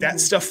 That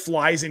stuff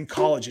flies in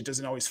college. It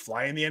doesn't always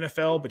fly in the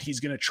NFL, but he's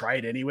going to try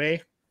it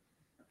anyway.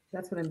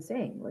 That's what I'm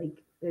saying.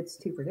 It's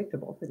too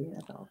predictable for the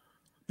NFL.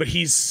 But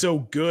he's so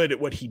good at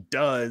what he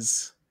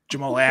does,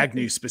 Jamal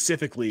Agnew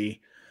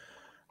specifically.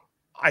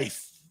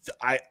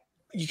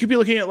 You could be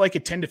looking at a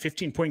 10 to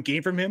 15 point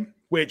game from him,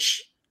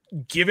 which,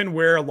 given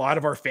where a lot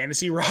of our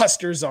fantasy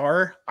rosters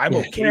are, I'm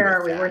okay Where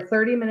are with we? that. We're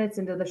 30 minutes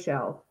into the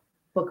show.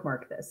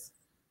 Bookmark this.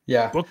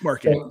 Yeah.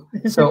 Bookmark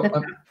it. So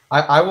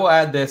I will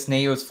add this,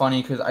 Nate. It was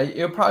funny because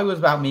it probably was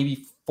about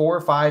maybe 4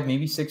 or 5,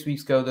 maybe 6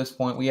 weeks ago at this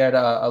point. We had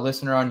a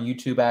listener on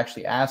YouTube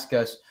actually ask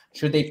us,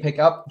 should they pick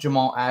up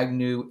Jamal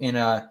Agnew in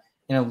a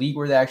league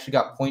where they actually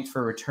got points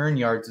for return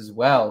yards as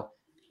well.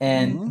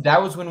 And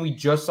that was when we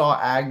just saw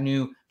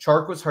Agnew.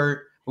 Chark was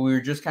hurt, but we were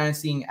just kind of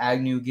seeing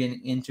Agnew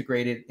getting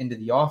integrated into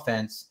the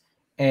offense.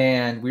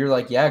 And we were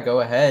like, yeah, go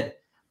ahead.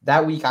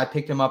 That week I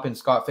picked him up in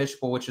Scott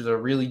Fishbowl, which is a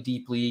really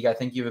deep league. I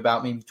think you have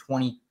about maybe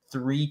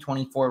 23,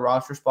 24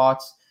 roster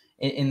spots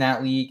in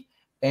that league.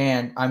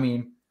 And I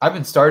mean, I've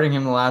been starting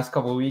him the last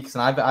couple of weeks,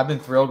 and I've been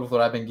thrilled with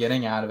what I've been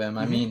getting out of him.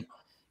 I mean,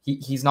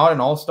 he's not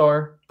an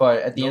all-star,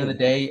 but at the end of the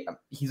day,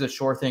 he's a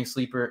sure thing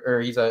sleeper,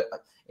 or he's a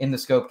in the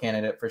scope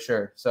candidate for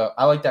sure. So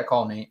I like that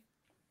call, Nate.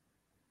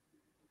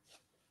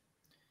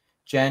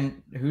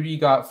 Jen, who do you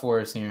got for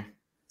us here?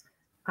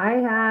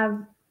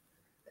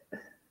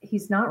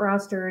 He's not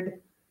rostered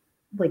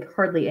like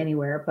hardly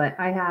anywhere, but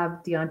I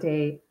have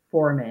Deontay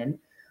Foreman.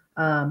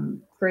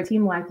 For a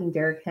team lacking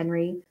Derrick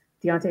Henry,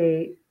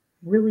 Deontay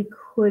really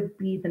could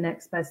be the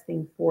next best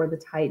thing for the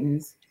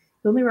Titans.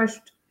 He only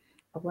rushed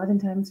 11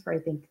 times for, I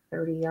think,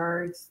 30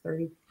 yards,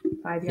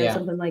 35 yards,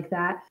 something like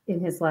that in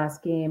his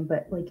last game.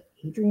 But like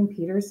Adrian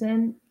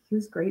Peterson, he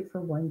was great for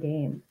one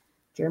game.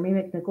 Jeremy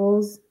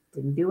McNichols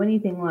didn't do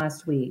anything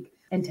last week.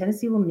 And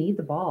Tennessee will need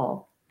the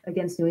ball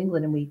against New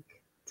England in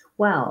week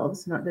 12.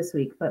 So not this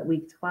week, but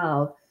week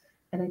 12.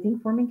 And I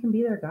think Foreman can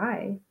be their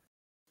guy.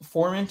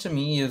 Foreman to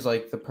me is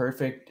like the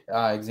perfect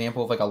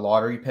example of like a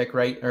lottery pick,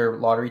 right? Or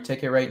lottery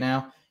ticket right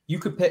now. You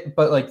could pick,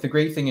 but like the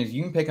great thing is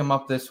you can pick him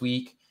up this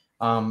week.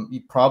 I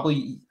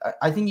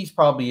think he's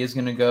probably is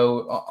going to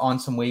go on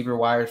some waiver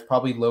wires,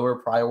 probably lower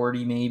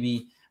priority,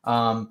 maybe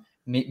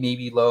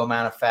low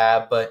amount of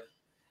fab, but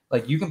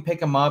like you can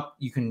pick him up,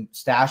 you can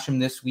stash him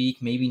this week,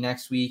 maybe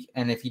next week.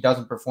 And if he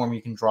doesn't perform,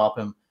 you can drop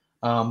him.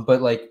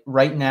 But like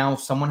right now,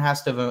 someone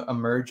has to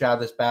emerge out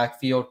of this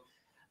backfield.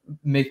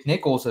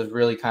 McNichols has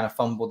really kind of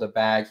fumbled the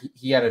bag.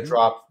 He had a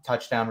drop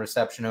touchdown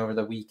reception over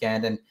the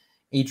weekend, and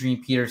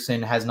Adrian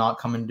Peterson has not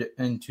come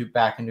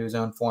back into his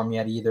own form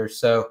yet either.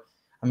 So,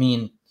 I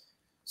mean,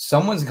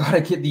 someone's got to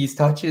get these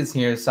touches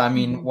here. So, I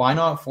mean, why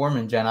not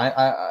Foreman, Jen?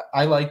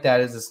 I like that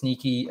as a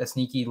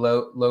sneaky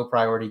low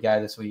priority guy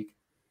this week.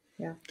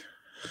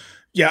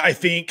 Yeah, I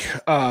think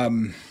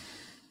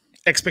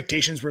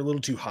expectations were a little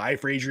too high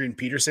for Adrian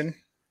Peterson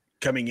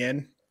coming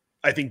in.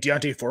 I think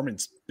Deontay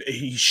Foreman's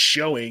he's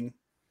showing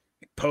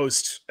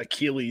post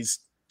Achilles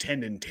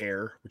tendon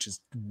tear, which is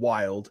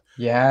wild.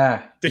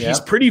 Yeah, that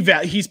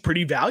he's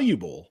pretty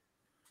valuable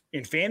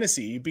in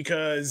fantasy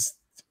because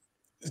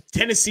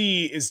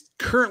Tennessee is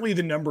currently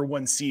the number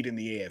 1 seed in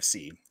the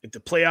AFC. If the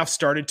playoffs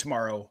started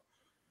tomorrow,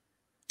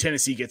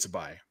 Tennessee gets a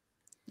bye.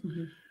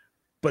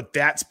 But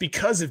that's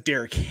because of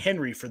Derrick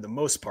Henry for the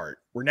most part.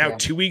 We're now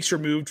 2 weeks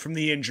removed from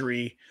the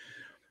injury,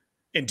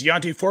 and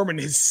Deontay Foreman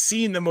has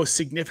seen the most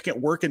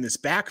significant work in this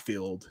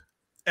backfield.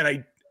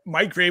 And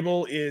Mike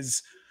Vrabel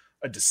is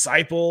a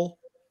disciple,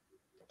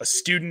 a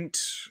student,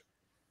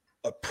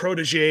 a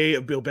protege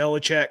of Bill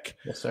Belichick.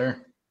 Yes,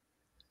 sir.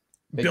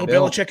 Big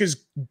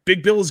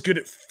Bill is good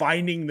at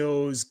finding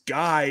those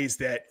guys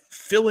that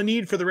fill a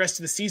need for the rest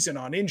of the season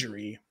on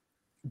injury.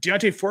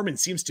 Deontay Foreman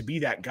seems to be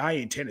that guy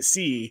in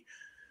Tennessee.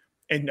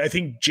 And I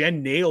think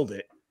Jen nailed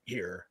it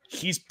here.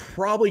 He's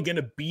probably going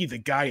to be the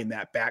guy in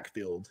that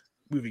backfield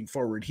moving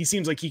forward. He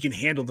seems like he can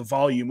handle the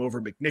volume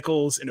over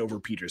McNichols and over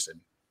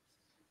Peterson.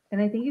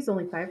 And I think he's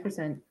only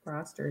 5%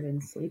 rostered in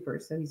sleeper,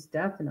 so he's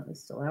definitely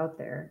still out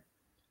there.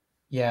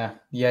 Yeah.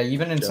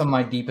 Even in some of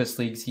my deepest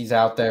leagues, he's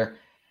out there.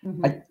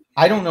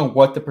 I don't know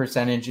what the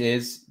percentage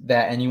is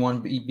that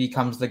anyone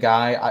becomes the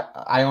guy.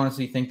 I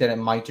honestly think that it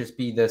might just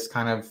be this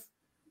kind of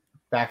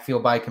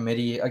backfield by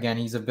committee. Again,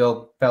 he's a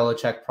Bill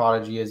Belichick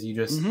prodigy, as you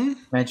just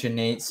mentioned,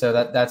 Nate. So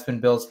that's been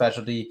Bill's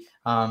specialty.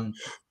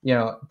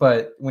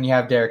 But when you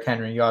have Derrick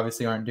Henry, you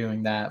obviously aren't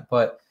doing that.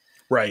 But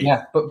right,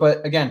 yeah.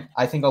 But again,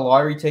 I think a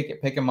lottery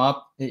ticket, pick him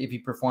up. If he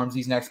performs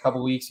these next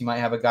couple weeks, you might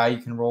have a guy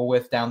you can roll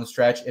with down the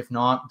stretch. If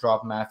not,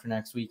 drop him after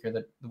next week or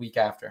the week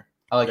after.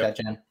 I like that,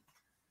 Jen.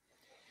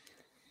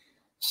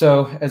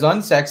 So as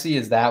unsexy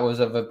as that was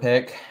of a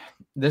pick,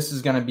 this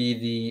is going to be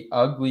the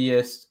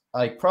ugliest.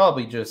 I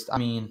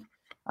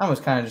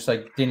almost kind of just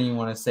like didn't even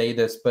want to say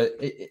this, but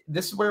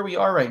this is where we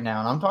are right now.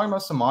 And I'm talking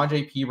about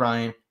Samaje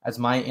Perine as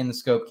my in the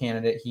scope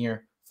candidate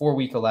here for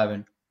week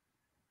 11.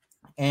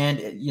 And,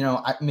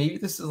 maybe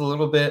this is a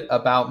little bit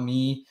about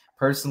me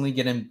personally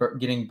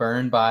getting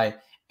burned by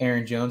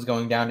Aaron Jones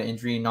going down to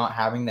injury and not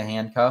having the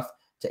handcuff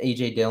to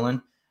A.J.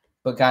 Dillon.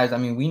 But guys, I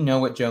mean, we know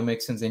what Joe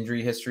Mixon's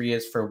injury history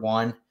is for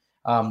one.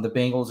 The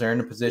Bengals are in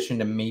a position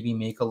to maybe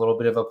make a little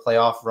bit of a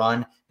playoff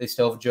run. They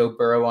still have Joe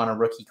Burrow on a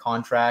rookie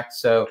contract,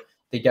 so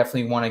they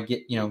definitely want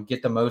to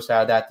get the most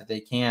out of that they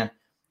can.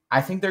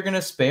 I think they're going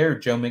to spare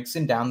Joe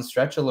Mixon down the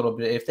stretch a little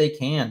bit if they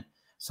can.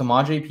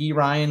 Samaje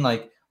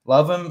Perine,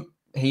 love him,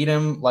 hate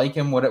him, like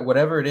him,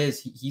 whatever it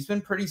is, he's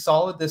been pretty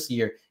solid this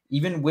year.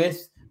 Even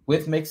with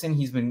Mixon,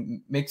 he's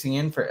been mixing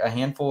in for a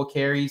handful of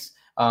carries.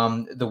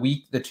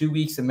 The 2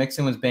 weeks that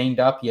Mixon was banged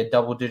up, he had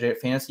double-digit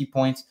fantasy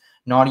points,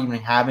 not even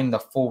having the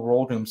full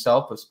role to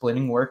himself of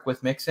splitting work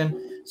with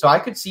Mixon. So I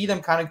could see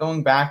them kind of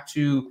going back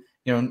to,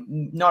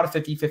 not a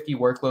 50-50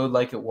 workload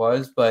like it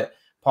was, but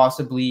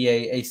possibly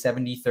a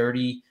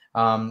 70-30,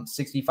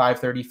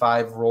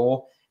 65-35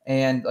 role.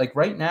 And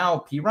right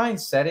now,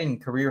 Perine's setting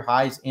career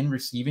highs in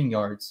receiving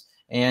yards.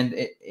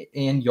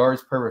 and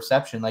yards per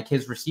reception. Like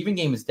his receiving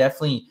game is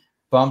definitely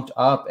bumped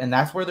up, and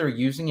that's where they're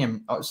using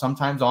him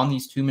sometimes on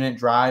these 2-minute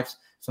drives,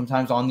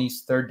 sometimes on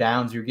these third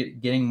downs. You're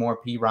getting more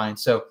P. Ryan.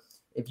 So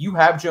if you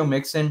have Joe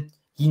Mixon,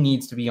 he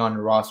needs to be on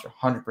your roster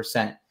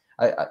 100%.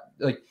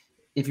 Like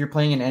if you're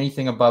playing in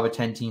anything above a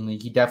 10-team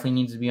league, he definitely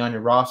needs to be on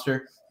your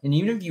roster. And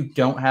even if you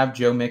don't have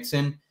Joe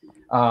Mixon,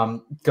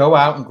 go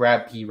out and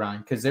grab P.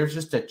 Ryan, because there's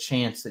just a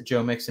chance that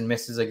Joe Mixon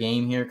misses a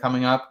game here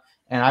coming up.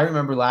 And I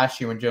remember last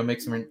year when Joe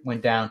Mixon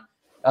went down,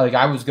 like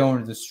I was going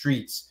to the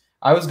streets.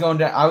 I was going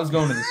to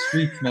the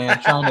streets,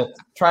 man,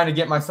 trying to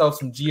get myself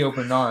some Gio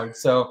Bernard.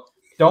 So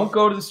don't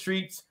go to the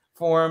streets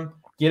for him.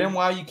 Get him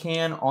while you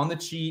can on the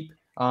cheap.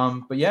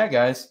 But yeah,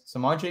 guys,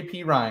 Samaje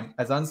P. Ryan,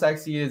 as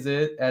unsexy as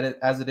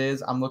it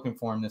is, I'm looking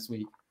for him this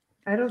week.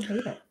 I don't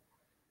hate it.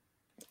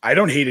 I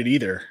don't hate it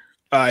either.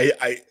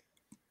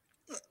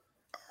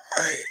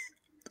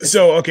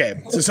 So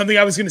something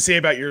I was going to say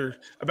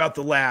about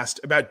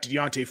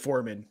Deontay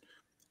Foreman,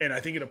 and I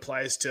think it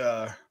applies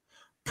to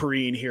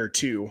Perrine here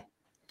too.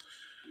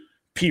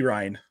 P.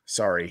 Ryan,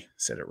 sorry,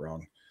 said it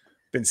wrong.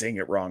 Been saying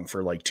it wrong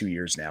for like 2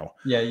 years now.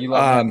 Yeah, you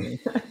love me.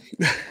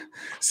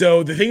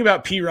 So the thing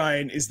about P.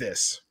 Ryan is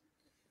this: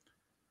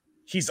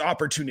 he's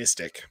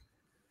opportunistic.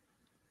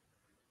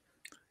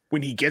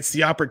 When he gets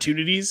the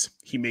opportunities,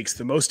 he makes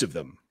the most of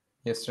them.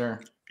 Yes, sir.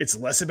 It's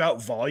less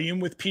about volume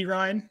with P.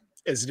 Ryan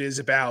as it is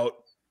about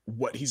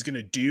what he's going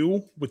to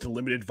do with the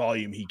limited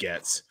volume he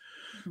gets.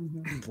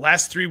 The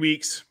last 3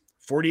 weeks,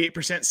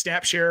 48%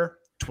 snap share,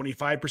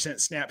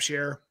 25% snap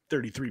share,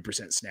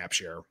 33% snap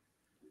share.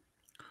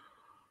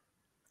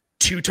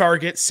 2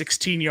 targets,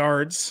 16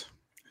 yards,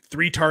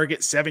 3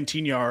 targets,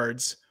 17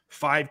 yards,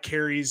 5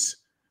 carries,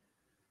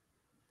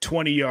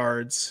 20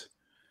 yards,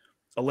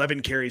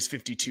 11 carries,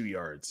 52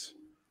 yards.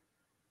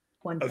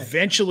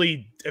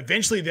 Eventually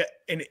that,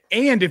 and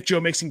if Joe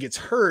Mixon gets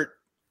hurt,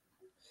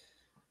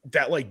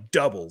 that like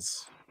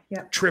doubles,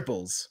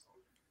 triples.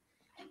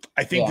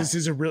 I think this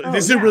is a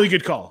really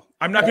good call.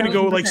 I'm not going to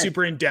go like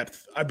super in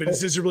depth, but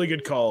this is a really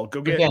good call.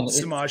 Go get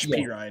Samaje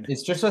P. Ryan.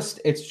 It's just a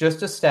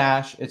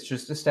stash. It's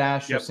just a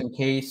stash just in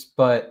case.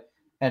 But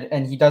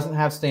and he doesn't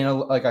have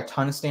a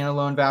ton of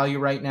standalone value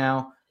right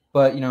now.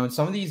 But in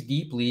some of these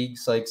deep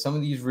leagues, like some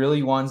of these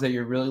really ones that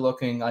you're really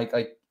looking like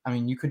I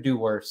mean, you could do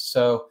worse.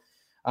 So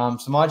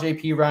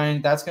Samaje P.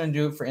 Ryan, that's going to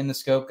do it for In the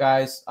Scope,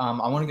 guys. I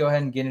want to go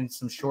ahead and get into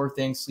some sure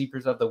things,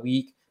 sleepers of the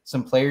week,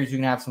 some players you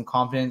can have some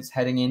confidence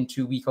heading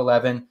into week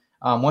 11.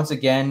 Once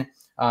again,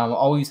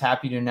 always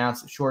happy to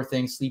announce that Sure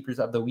Things Sleepers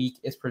of the Week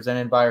is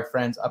presented by our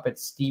friends up at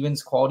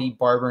Stevens Quality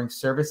Barbering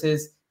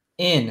Services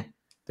in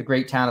the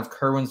great town of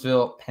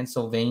Curwensville,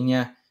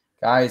 Pennsylvania.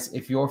 Guys,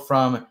 if you're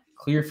from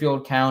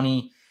Clearfield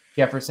County,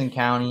 Jefferson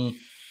County,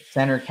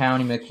 Center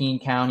County, McKean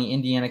County,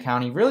 Indiana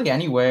County, really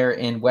anywhere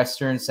in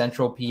Western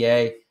Central PA,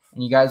 and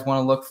you guys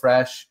want to look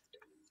fresh,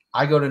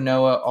 I go to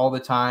Noah all the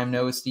time.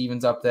 Noah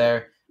Stevens up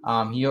there.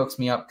 He hooks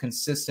me up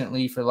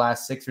consistently for the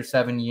last 6 or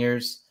 7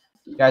 years.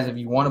 Guys, if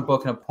you want to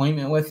book an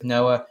appointment with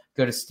Noah,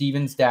 go to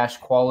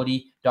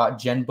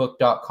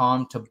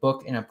stevens-quality.genbook.com to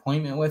book an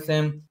appointment with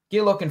him.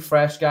 Get looking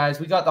fresh, guys.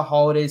 We got the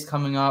holidays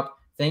coming up.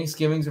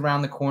 Thanksgiving's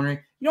around the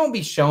corner. You don't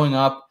be showing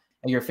up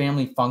at your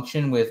family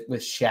function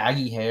with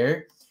shaggy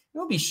hair. You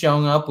don't be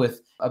showing up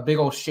with a big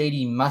old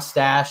shady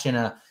mustache and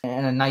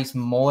a nice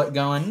mullet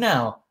going.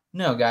 No,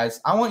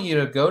 guys. I want you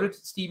to go to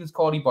Stevens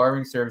Quality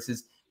Barbering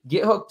Services,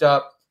 get hooked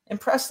up,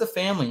 impress the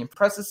family,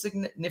 impress the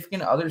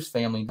significant other's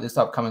family this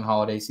upcoming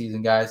holiday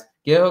season, guys.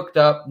 Get hooked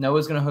up.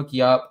 Noah's going to hook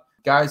you up.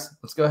 Guys,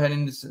 let's go ahead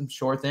into some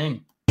Sure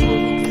Thing.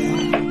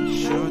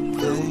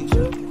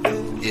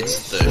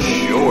 It's the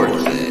Sure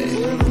Thing.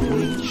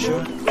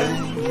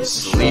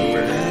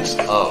 Sleepers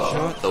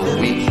of the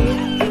Week.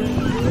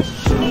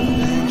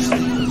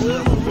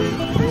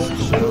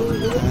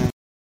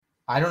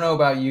 I don't know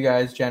about you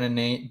guys, Jen and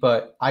Nate,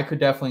 but I could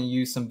definitely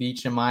use some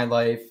beach in my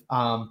life.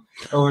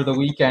 Over the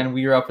weekend,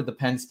 we were up at the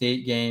Penn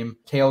State game,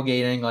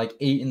 tailgating like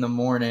 8 in the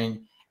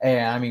morning.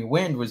 And I mean,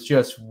 wind was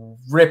just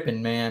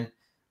ripping, man.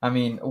 I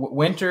mean,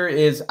 winter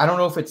is, I don't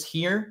know if it's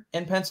here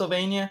in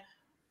Pennsylvania,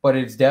 but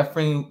it's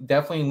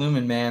definitely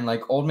looming, man.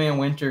 Like old man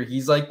winter,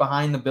 he's like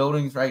behind the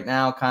buildings right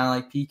now, kind of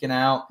like peeking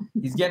out.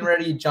 He's getting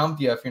ready to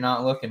jump you if you're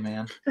not looking,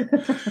 man.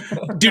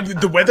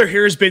 Dude, the weather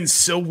here has been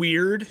so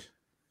weird.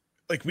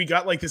 Like we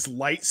got like this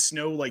light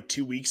snow like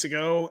 2 weeks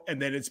ago,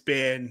 and then it's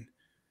been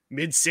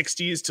mid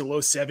 60s to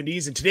low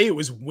 70s. And today it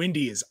was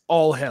windy as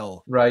all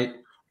hell. Right.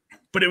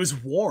 But it was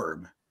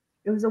warm.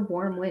 It was a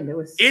warm wind.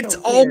 It's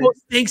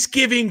almost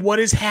Thanksgiving. What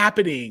is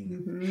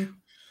happening?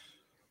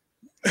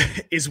 Mm-hmm.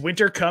 Is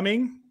winter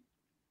coming?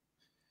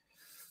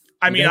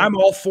 I mean, I'm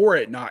all for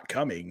it not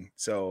coming.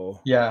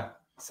 So yeah,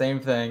 same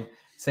thing.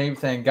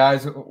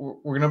 Guys, we're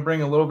going to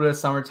bring a little bit of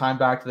summertime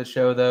back to the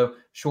show, though.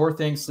 Sure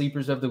Thing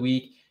Sleepers of the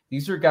Week.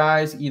 These are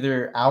guys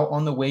either out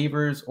on the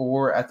waivers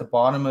or at the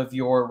bottom of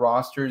your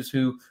rosters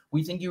who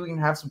we think you can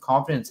have some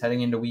confidence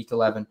heading into week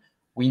 11.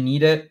 We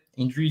need it.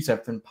 Injuries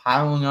have been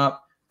piling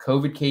up.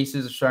 COVID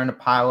cases are starting to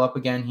pile up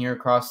again here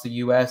across the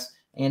U.S.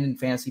 and in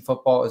fantasy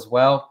football as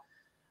well.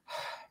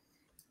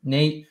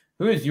 Nate,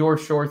 who is your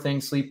sure thing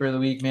sleeper of the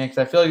week, man? Because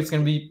I feel like it's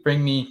going to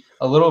bring me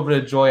a little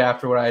bit of joy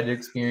after what I had to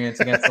experience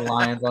against the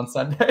Lions on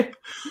Sunday.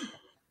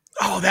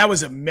 Oh, that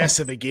was a mess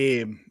of a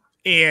game.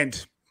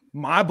 And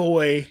my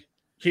boy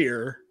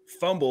here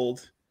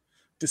fumbled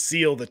to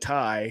seal the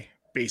tie,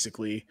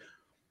 basically.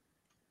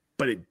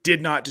 But it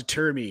did not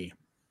deter me.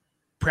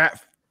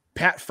 Pat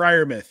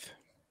Fryermuth.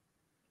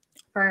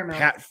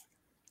 Pat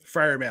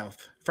Fryermouth.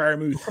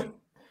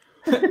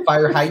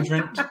 Fire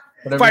hydrant.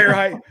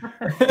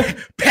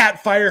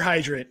 Pat Fire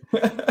Hydrant.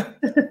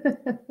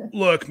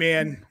 Look,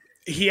 man,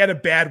 he had a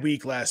bad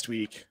week last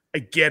week. I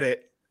get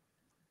it.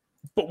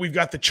 But we've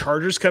got the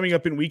Chargers coming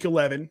up in week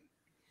 11.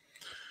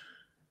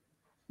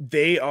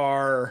 They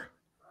are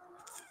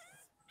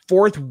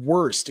fourth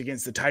worst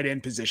against the tight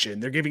end position.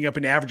 They're giving up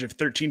an average of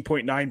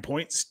 13.9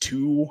 points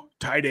to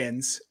tight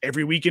ends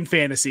every week in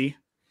fantasy.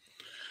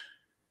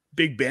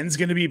 Big Ben's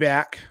going to be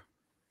back.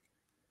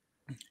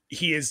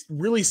 He has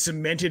really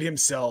cemented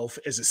himself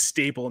as a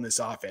staple in this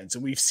offense,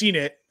 and we've seen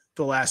it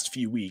the last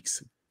few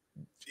weeks.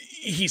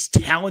 He's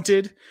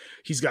talented.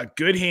 He's got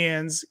good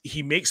hands.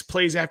 He makes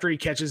plays after he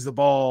catches the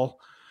ball.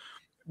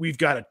 We've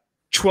got a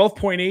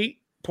 12.8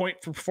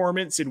 point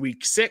performance in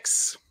week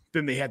 6.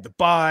 Then they had the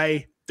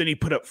bye. Then he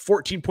put up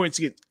 14 points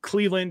against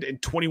Cleveland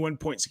and 21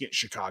 points against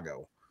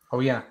Chicago. Oh,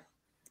 yeah.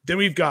 Then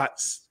we've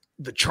got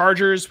the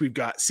Chargers. We've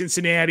got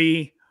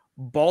Cincinnati,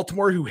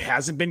 Baltimore, who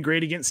hasn't been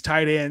great against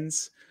tight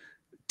ends,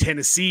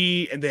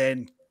 Tennessee, and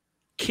then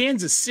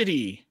Kansas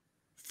City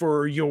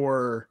for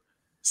your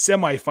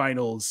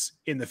semifinals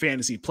in the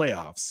fantasy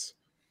playoffs.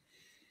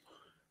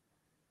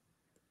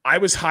 I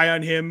was high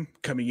on him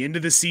coming into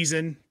the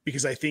season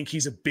because I think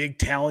he's a big,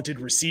 talented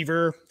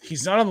receiver.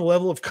 He's not on the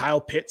level of Kyle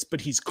Pitts,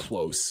 but he's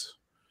close.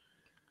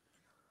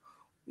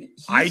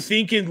 I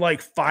think in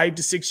like 5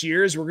 to 6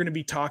 years, we're going to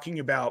be talking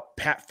about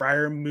Pat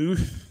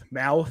Fryermuth,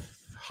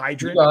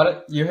 Hydrant. You got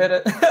it. You hit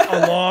it.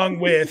 Along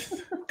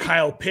with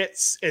Kyle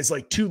Pitts as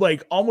like two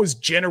like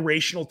almost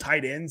generational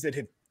tight ends that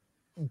have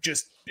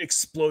just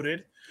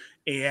exploded.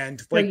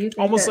 And like so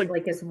almost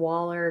like as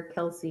Waller,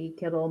 Kelsey,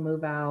 Kittle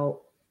move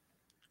out.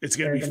 It's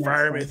going to be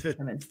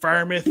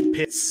Fryermuth,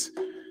 Pitts,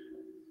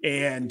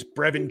 and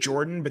Brevin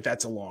Jordan, but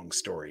that's a long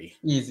story.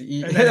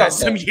 Easy. And that has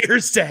some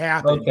years to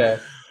happen. Okay.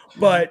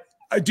 But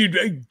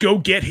dude, go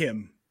get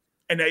him.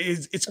 And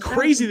it's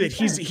crazy that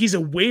he's a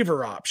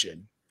waiver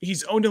option.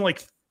 He's owned in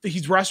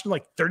he's rostered in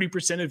like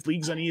 30% of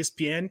leagues on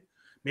ESPN,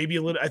 maybe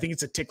a little. I think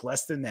it's a tick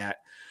less than that.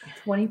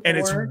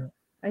 24.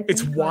 And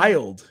it's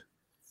wild.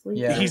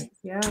 Sleeper. He's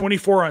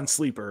 24 on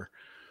Sleeper.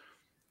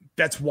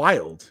 That's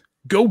wild.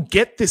 Go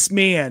get this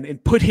man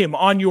and put him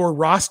on your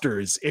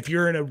rosters. If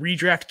you're in a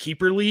redraft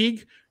keeper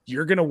league,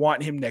 you're going to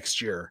want him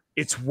next year.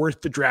 It's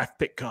worth the draft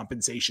pick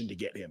compensation to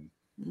get him.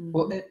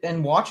 Well,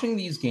 and watching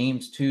these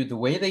games too, the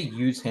way they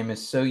use him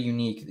is so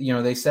unique. You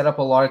know, they set up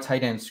a lot of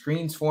tight end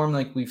screens for him,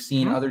 like we've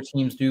seen other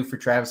teams do for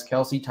Travis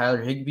Kelce,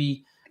 Tyler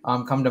Higbee,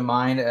 come to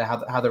mind.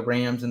 How the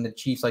Rams and the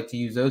Chiefs like to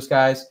use those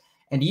guys,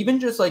 and even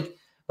just like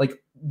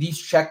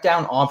these check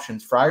down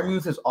options.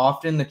 Fryermuth is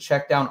often the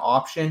check down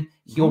option.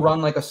 He'll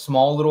run like a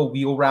small little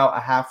wheel route, a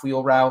half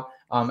wheel route,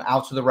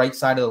 out to the right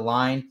side of the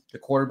line. The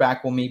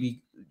quarterback will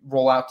maybe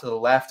roll out to the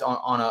left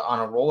on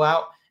a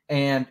rollout.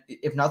 And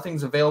if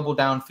nothing's available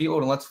downfield,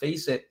 and let's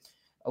face it,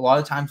 a lot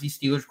of times these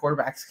Steelers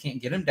quarterbacks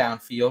can't get him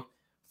downfield.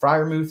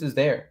 Fryermuth is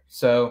there.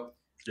 So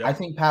I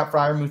think Pat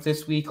Fryermuth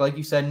this week, like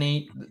you said,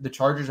 Nate, the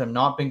Chargers have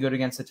not been good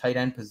against the tight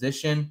end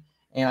position.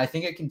 And I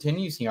think it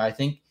continues here. I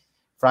think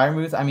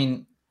Fryermuth, I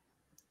mean,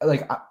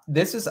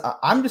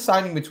 I'm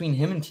deciding between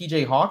him and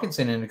TJ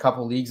Hawkinson in a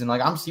couple leagues. And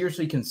I'm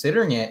seriously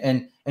considering it.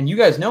 And you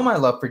guys know my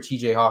love for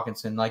TJ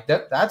Hawkinson.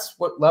 That's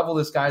what level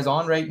this guy's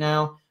on right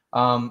now.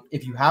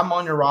 If you have him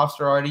on your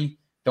roster already,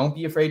 don't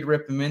be afraid to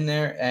rip him in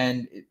there.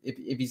 And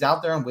if he's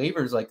out there on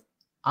waivers,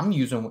 I'm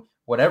using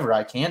whatever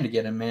I can to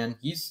get him, man.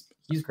 He's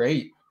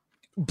great.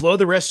 Blow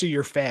the rest of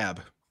your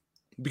fab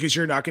because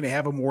you're not going to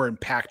have a more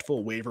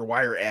impactful waiver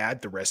wire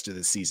ad the rest of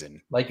the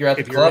season. Like you're at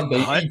the club,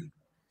 baby.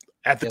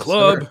 At the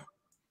club.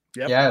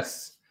 Yep.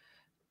 Yes.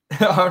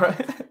 All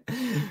right.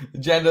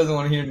 Jen doesn't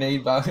want to hear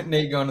Nate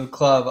going to the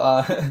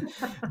club.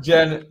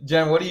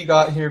 Jen, what do you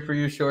got here for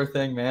your sure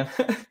thing, man?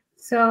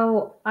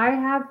 So I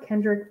have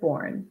Kendrick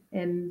Bourne,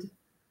 and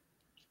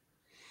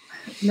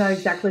I'm not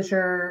exactly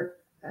sure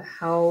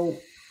how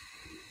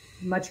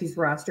much he's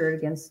rostered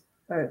against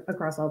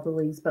across all the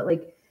leagues, but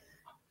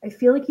I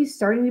feel like he's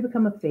starting to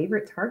become a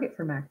favorite target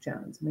for Mac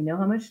Jones. We know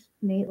how much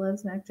Nate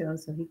loves Mac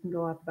Jones, so he can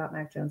go off about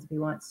Mac Jones if he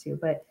wants to.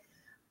 But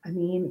I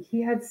mean,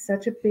 he had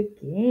such a big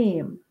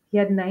game. He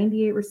had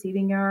 98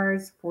 receiving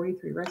yards,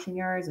 43 rushing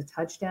yards, a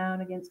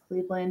touchdown against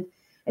Cleveland,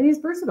 and he's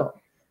versatile.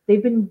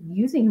 They've been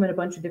using him in a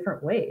bunch of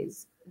different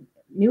ways.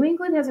 New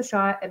England has a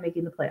shot at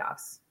making the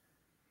playoffs,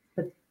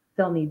 but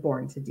they'll need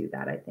Bourne to do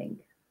that, I think.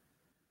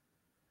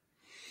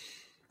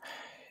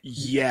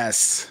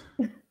 Yes.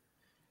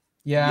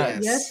 Yeah.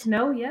 Yes.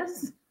 No.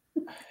 Yes.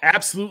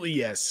 Absolutely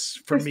yes.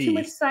 For There's me. too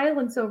much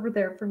silence over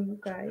there from you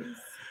guys.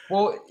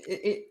 Well,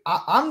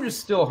 I'm just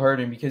still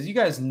hurting because you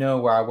guys know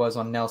where I was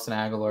on Nelson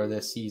Aguilar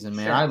this season,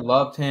 man. Sure. I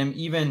loved him.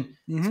 Even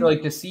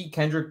to see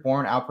Kendrick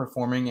Bourne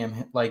outperforming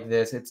him like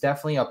this, it's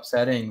definitely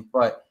upsetting.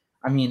 But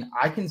I mean,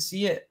 I can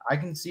see it. I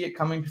can see it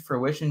coming to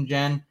fruition,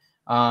 Jen.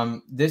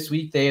 This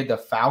week they had the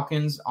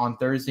Falcons on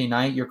Thursday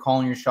night. You're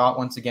calling your shot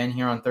once again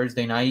here on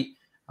Thursday night.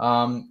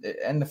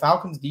 And the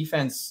Falcons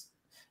defense,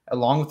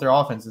 along with their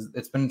offense,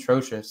 it's been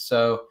atrocious.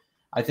 So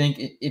I think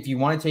if you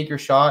want to take your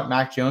shot,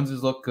 Mac Jones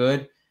has looked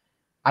good.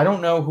 I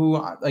don't know who,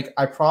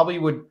 I probably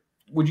would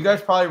you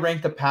guys probably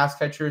rank the pass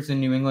catchers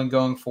in New England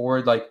going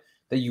forward, like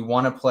that you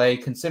want to play,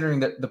 considering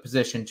that the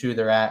position too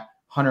they're at?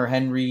 Hunter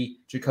Henry,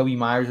 Jacoby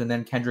Myers, and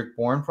then Kendrick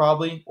Bourne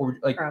probably? Or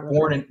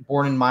Probably.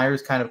 Bourne and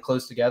Myers kind of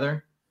close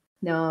together?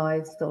 No,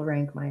 I'd still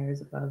rank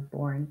Myers above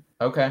Bourne.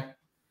 Okay.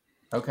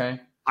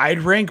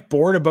 I'd rank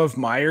Bourne above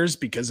Myers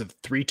because of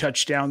 3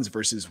 touchdowns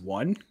versus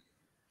 1.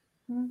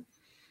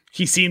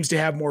 He seems to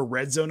have more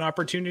red zone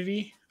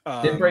opportunity.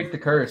 Did break the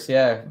curse,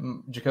 yeah.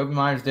 Jacoby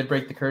Myers did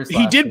break the curse.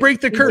 He did break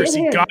the curse.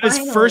 He got his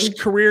finally. first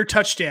career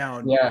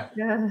touchdown. Yeah.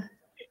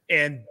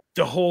 And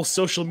the whole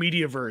social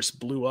media verse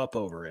blew up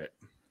over it,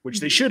 which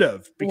they should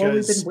have, Well, we've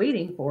because been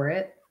waiting for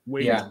it.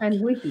 Yeah.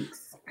 10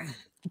 weeks.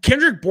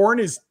 Kendrick Bourne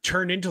is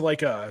turned into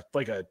like a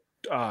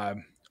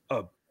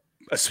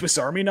Swiss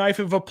Army knife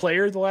of a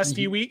player the last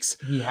few weeks.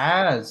 He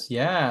has,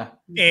 yeah.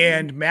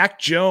 And Mac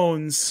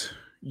Jones,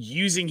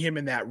 using him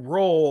in that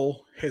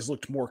role, has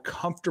looked more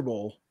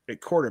comfortable at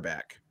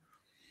quarterback.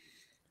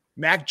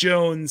 Mac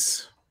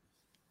Jones,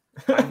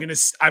 I'm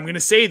gonna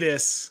say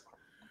this.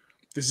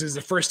 This is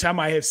the first time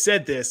I have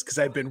said this because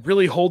I've been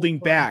really holding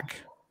back.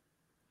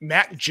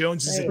 Mac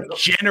Jones is a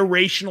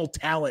generational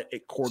talent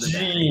at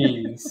quarterback.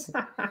 Jeez.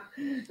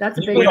 That's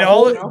a You've big been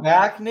all- holding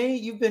back,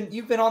 Nate. You've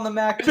been on the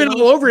Mac. I've been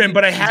all over him,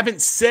 but I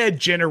haven't said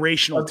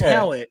generational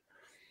talent.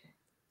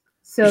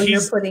 So you're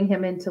He's- putting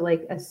him into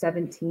like a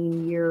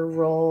 17-year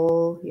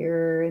role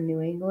here in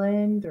New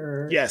England,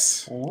 or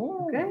Yes.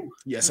 Okay.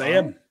 Yes, I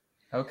am.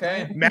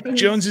 Okay. Mac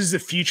Jones is the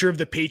future of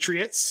the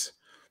Patriots.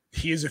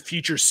 He is a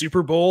future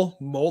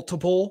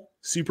multiple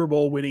Super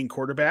Bowl winning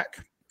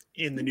quarterback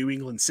in the New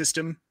England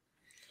system.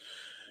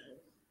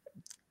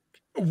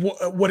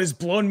 What has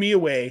blown me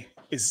away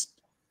is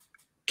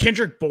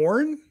Kendrick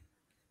Bourne.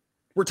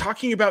 We're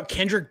talking about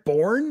Kendrick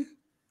Bourne.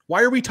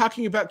 Why are we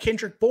talking about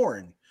Kendrick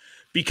Bourne?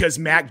 Because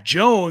Mac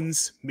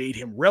Jones made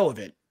him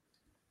relevant.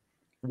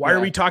 Why are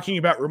we talking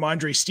about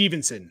Ramondre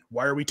Stevenson?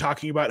 Why are we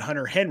talking about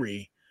Hunter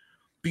Henry?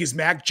 Because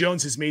Mac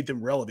Jones has made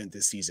them relevant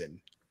this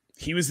season.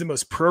 He was the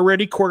most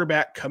pro-ready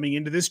quarterback coming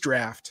into this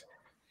draft.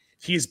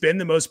 He has been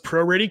the most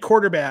pro-ready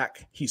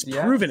quarterback. He's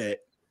proven it.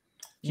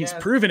 He's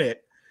proven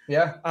it.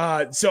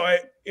 Yeah. So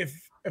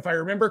if I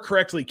remember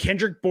correctly,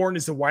 Kendrick Bourne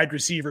is the wide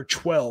receiver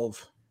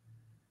 12.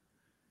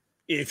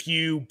 If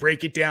you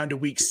break it down to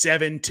week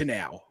 7 to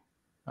now.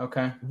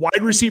 Okay.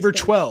 Wide receiver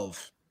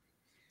 12.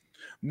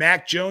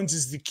 Mac Jones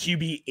is the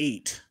QB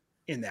 8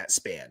 in that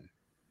span.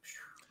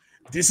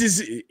 This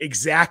is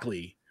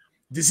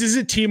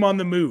a team on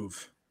the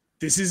move.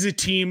 This is a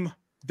team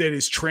that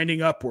is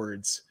trending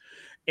upwards.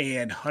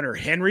 And Hunter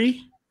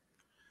Henry,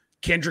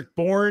 Kendrick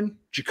Bourne,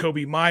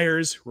 Jacoby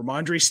Myers,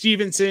 Ramondre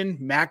Stevenson,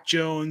 Mac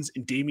Jones,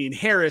 and Damian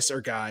Harris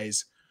are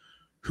guys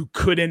who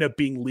could end up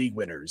being league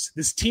winners.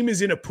 This team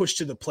is in a push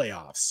to the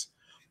playoffs.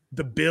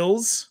 The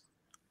Bills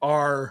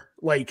are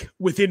like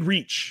within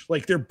reach.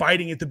 Like they're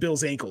biting at the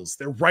Bills' ankles.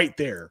 They're right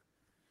there.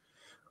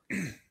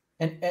 And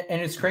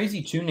it's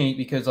crazy too, Nate,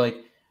 because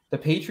like the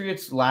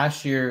Patriots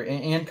last year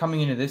and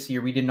coming into this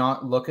year, we did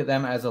not look at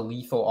them as a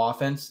lethal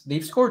offense.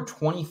 They've scored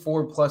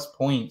 24 plus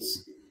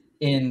points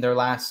in their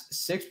last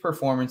 6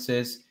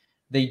 performances.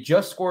 They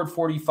just scored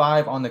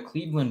 45 on the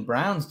Cleveland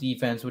Browns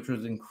defense, which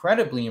was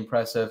incredibly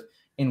impressive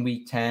in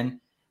week 10.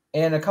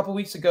 And a couple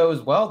weeks ago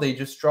as well, they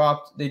just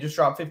dropped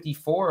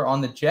 54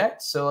 on the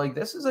Jets. So like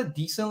this is a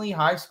decently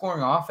high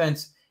scoring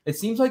offense. It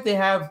seems like they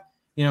have,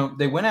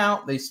 they went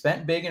out, they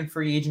spent big in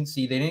free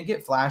agency. They didn't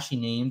get flashy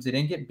names. They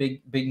didn't get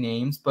big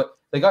names, but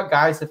they got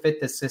guys to fit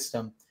the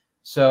system.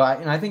 So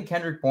I think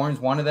Kendrick Bourne's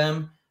one of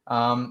them.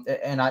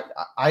 And I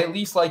at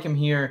least like him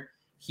here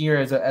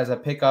as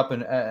a pickup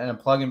and a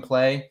plug and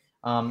play.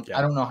 I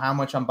don't know how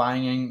much I'm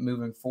buying in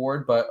moving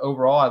forward, but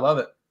overall I love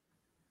it.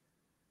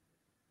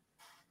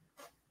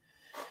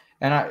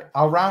 And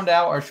I'll round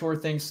out our Sure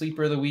Thing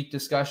Sleeper of the Week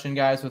discussion,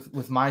 guys,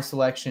 with my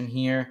selection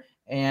here.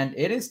 And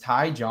it is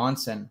Ty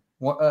Johnson,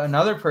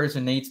 another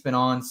person Nate's been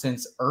on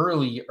since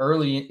early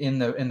in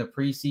the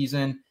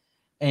preseason.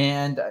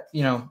 And,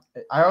 I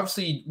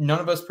obviously none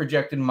of us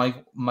projected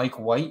Mike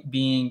White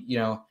being,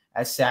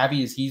 as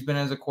savvy as he's been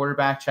as a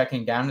quarterback,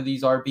 checking down to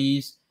these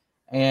RBs.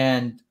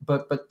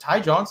 But Ty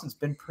Johnson's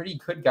been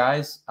pretty good,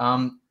 guys.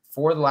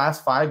 For the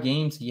last 5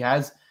 games, he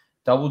has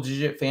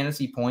double-digit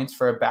fantasy points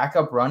for a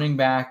backup running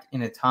back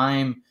in a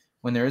time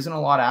when there isn't a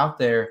lot out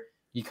there.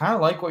 You kind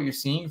of like what you're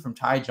seeing from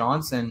Ty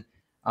Johnson.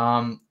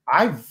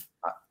 I've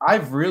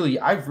really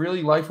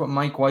liked what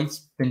Mike White's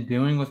been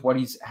doing with what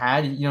he's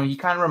had. He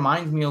kind of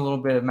reminds me a little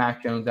bit of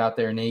Mac Jones out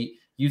there, Nate,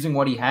 using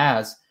what he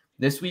has.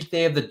 This week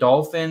they have the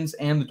Dolphins,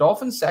 and the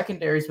Dolphins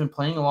secondary has been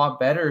playing a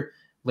lot better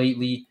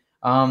lately.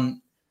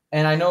 And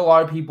I know a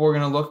lot of people are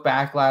going to look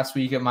back last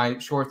week at my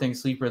sure thing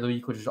sleeper of the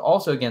week, which is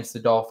also against the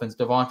Dolphins,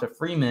 Devonta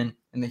Freeman,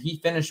 and that he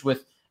finished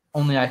with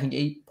only, I think,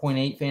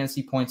 8.8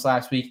 fantasy points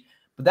last week.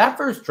 But that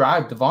first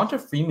drive, Devonta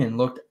Freeman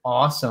looked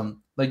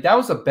awesome. Like, that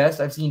was the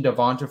best I've seen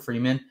Devonta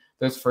Freeman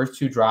those first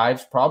 2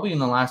 drives, probably in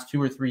the last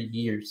 2 or 3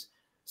 years.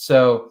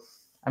 So,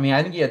 I mean,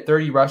 I think he had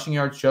 30 rushing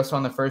yards just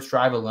on the first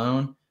drive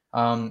alone.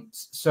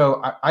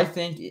 So I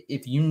think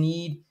if you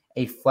need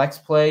a flex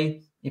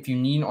play, if you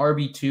need an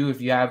RB2,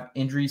 if you have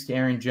injuries to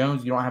Aaron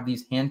Jones, you don't have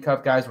these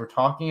handcuff guys we're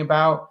talking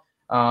about,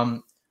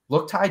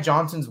 look Ty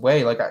Johnson's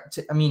way. Like,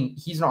 I mean,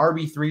 he's an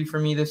RB3 for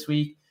me this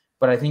week,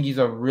 but I think he's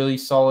a really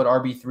solid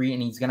RB3,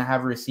 and he's going to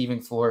have a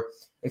receiving floor,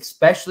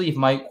 especially if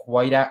Mike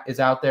White is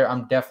out there.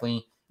 I'm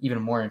definitely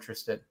even more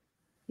interested.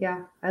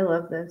 Yeah, I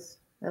love this.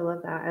 I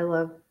love that. I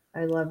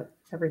love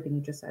everything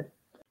you just said.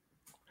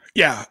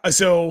 Yeah.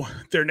 So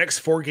their next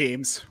 4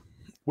 games,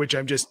 which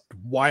I'm just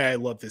why I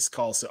love this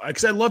call. So,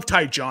 because I love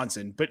Ty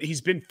Johnson, but he's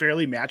been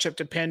fairly matchup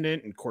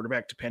dependent and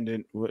quarterback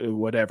dependent,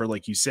 whatever,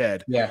 like you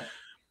said. Yeah.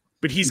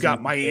 But he's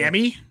got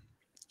Miami,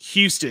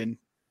 Houston,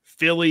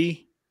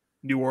 Philly,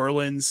 New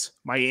Orleans,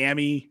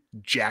 Miami,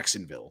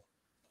 Jacksonville.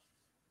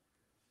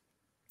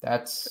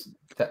 That's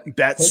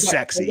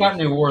sexy. They got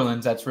New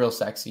Orleans. That's real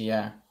sexy.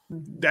 Yeah.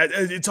 That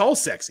it's all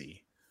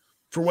sexy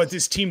for what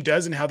this team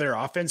does and how their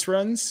offense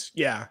runs.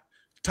 Yeah.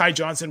 Ty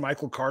Johnson,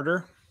 Michael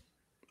Carter.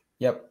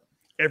 Yep.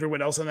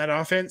 Everyone else on that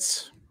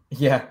offense.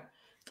 Yeah.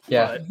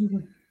 Yeah.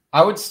 But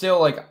I would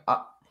still I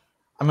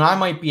mean, I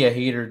might be a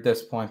hater at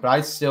this point, but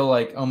I still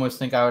almost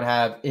think I would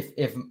have,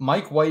 if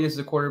Mike White is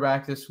the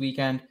quarterback this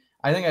weekend,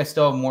 I think I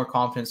still have more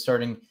confidence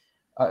starting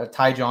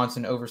Ty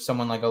Johnson over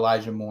someone like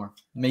Elijah Moore.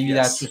 Maybe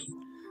that's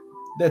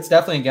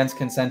definitely against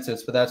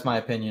consensus, but that's my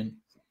opinion.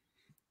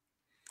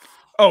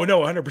 Oh, no,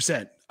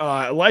 100%.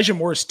 Elijah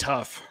Moore is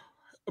tough.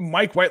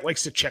 Mike White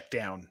likes to check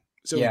down.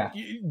 So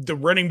the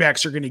running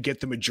backs are going to get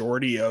the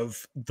majority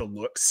of the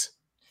looks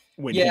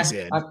when he's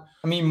in. I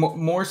mean,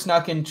 Moore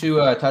snuck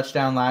into a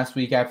touchdown last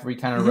week after we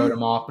kind of wrote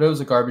him off, but it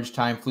was a garbage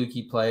time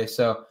fluky play.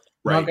 So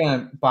I'm not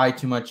going to buy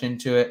too much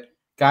into it.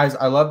 Guys,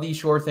 I love these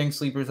sure thing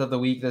sleepers of the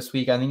week this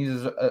week. I think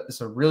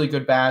it's a really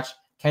good batch.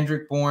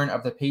 Kendrick Bourne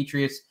of the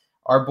Patriots,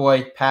 our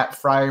boy Pat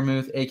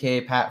Fryermuth,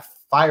 a.k.a. Pat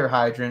Fire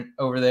Hydrant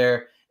over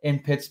there in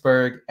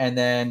Pittsburgh, and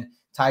then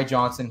Ty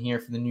Johnson here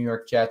for the New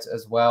York Jets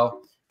as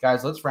well.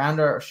 Guys, let's round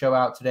our show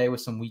out today with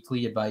some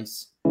weekly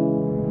advice.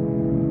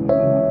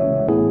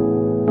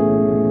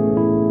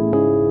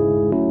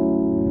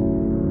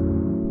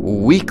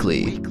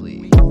 Weekly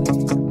advice.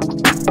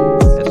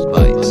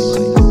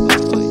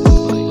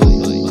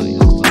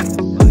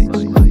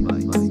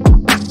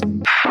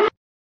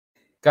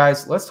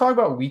 Guys, let's talk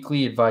about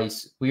weekly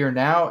advice. We are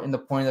now in the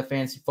point of the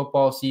fantasy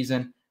football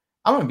season.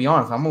 I'm going to be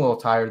honest, I'm a little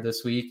tired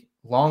this week.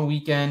 Long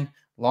weekend,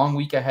 long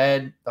week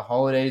ahead. The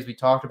holidays, we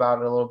talked about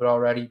it a little bit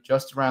already,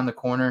 just around the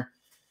corner.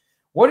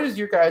 What is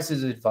your guys'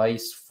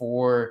 advice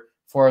for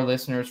our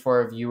listeners,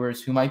 for our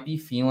viewers who might be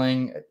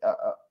feeling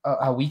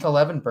a week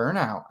 11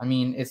 burnout? I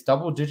mean, it's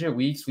double-digit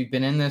weeks. We've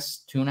been in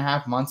this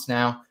 2.5 months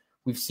now.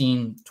 We've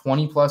seen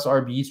 20-plus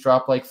RBs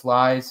drop like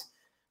flies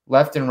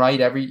left and right.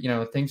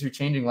 Things are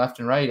changing left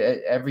and right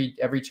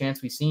every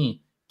chance we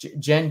see.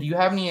 Jen, do you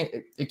have any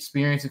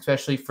experience,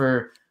 especially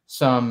for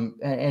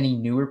any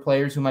newer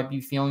players who might be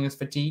feeling this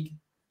fatigue?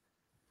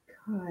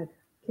 God,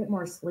 get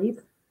more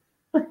sleep.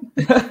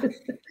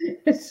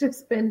 It's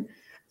just been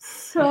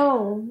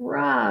so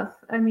rough.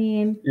 I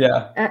mean,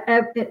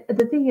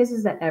 the thing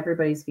is that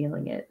everybody's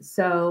feeling it.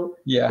 So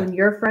when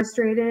you're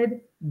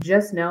frustrated,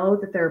 just know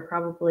that there are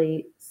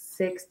probably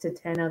 6 to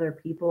 10 other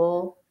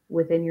people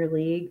within your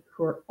league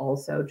who are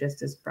also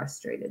just as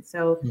frustrated.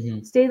 So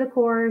stay the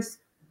course,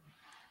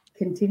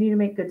 continue to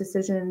make good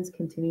decisions,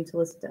 continue to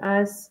listen to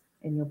us,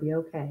 and you'll be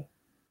okay.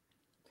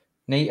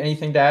 Nate,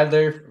 anything to add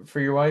there for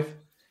your wife?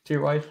 To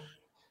your wife?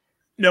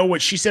 No,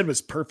 what she said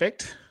was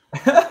perfect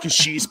because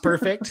she's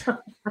perfect.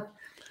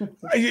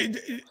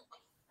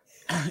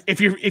 If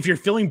you're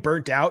feeling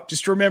burnt out,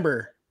 just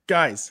remember,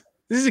 guys,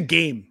 this is a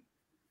game.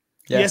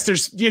 Yeah. Yes,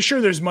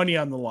 there's money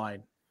on the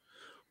line,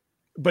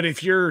 but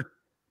if you're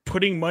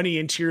putting money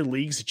into your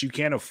leagues that you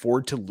can't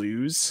afford to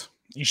lose,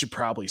 you should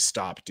probably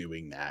stop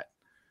doing that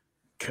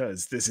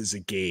because this is a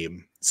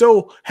game.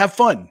 So have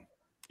fun,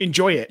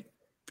 enjoy it.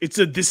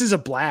 This is a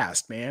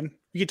blast, man.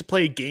 You get to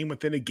play a game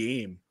within a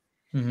game.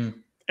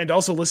 And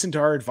also listen to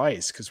our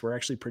advice because we're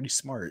actually pretty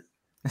smart,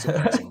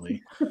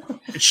 surprisingly.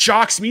 It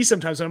shocks me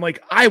sometimes when I'm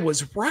like, I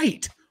was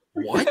right.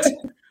 What?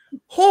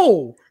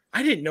 Oh,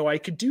 I didn't know I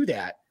could do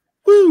that.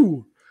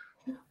 Woo!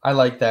 I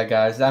like that,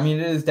 guys. I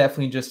mean, it is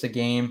definitely just a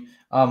game.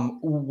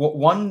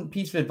 One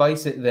piece of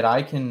advice that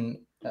I can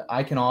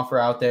offer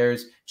out there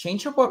is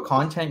change up what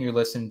content you're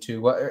listening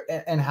to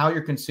and how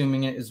you're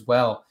consuming it as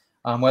well.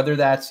 Whether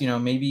that's,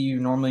 maybe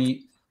you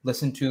normally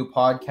listen to a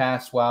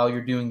podcast while you're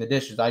doing the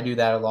dishes. I do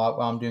that a lot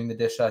while I'm doing the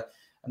dish.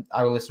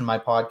 I will listen to my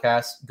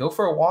podcast. Go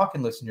for a walk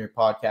and listen to your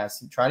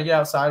podcast. Try to get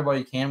outside while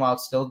you can while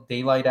it's still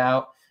daylight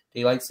out.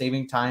 daylight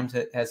saving times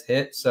has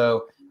hit.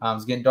 So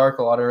it's getting dark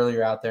a lot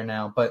earlier out there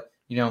now. But,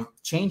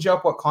 change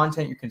up what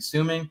content you're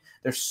consuming.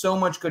 There's so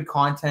much good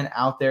content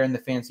out there in the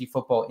fantasy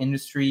football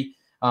industry.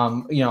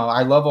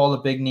 I love all the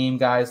big name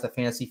guys, the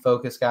Fantasy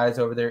Focus guys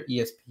over there,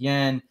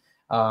 ESPN,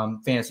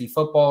 Fantasy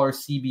Football or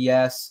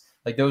CBS.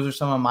 Like those are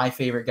some of my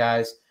favorite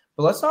guys.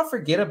 But let's not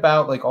forget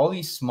about like all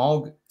these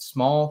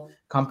small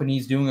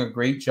companies doing a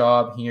great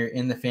job here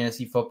in the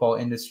fantasy football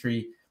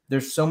industry.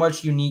 There's so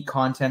much unique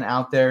content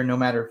out there. No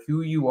matter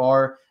who you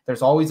are,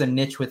 there's always a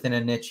niche within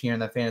a niche here in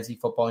the fantasy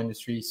football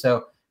industry.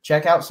 So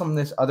check out some of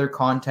this other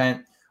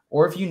content.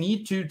 Or if you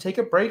need to, take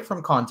a break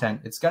from content.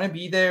 It's going to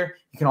be there.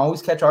 You can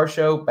always catch our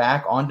show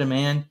back on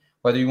demand,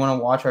 whether you want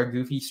to watch our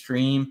goofy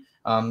stream,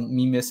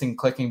 me missing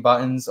clicking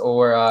buttons,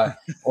 or our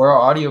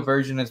audio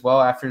version as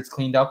well after it's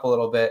cleaned up a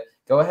little bit.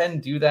 Go ahead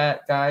and do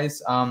that,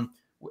 guys.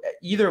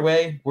 Either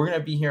way, we're going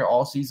to be here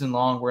all season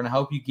long. We're going to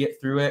help you get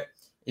through it.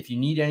 If you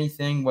need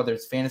anything, whether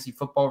it's fantasy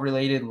football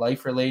related,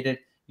 life related,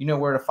 you know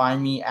where to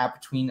find me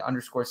at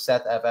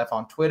 @between_SethFF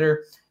on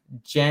Twitter.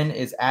 Jen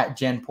is at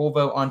Jen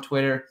Pulvo on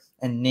Twitter.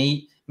 And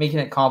Nate, making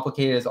it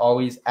complicated as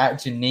always, at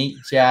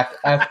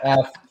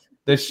JanateJackFF.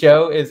 The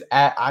show is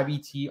at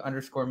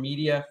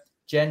IBT_media.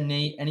 Jen,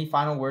 Nate, any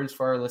final words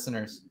for our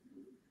listeners?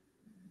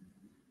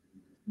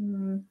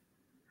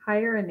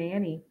 Hire a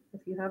nanny.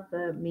 If you have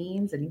the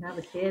means and you have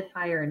a kid,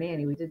 hire a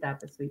nanny. We did that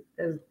this week.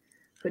 That was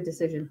a good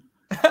decision.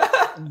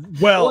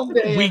 Well,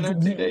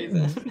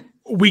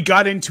 we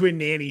got into a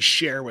nanny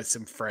share with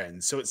some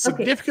friends, so it's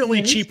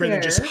significantly cheaper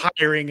than just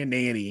hiring a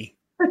nanny.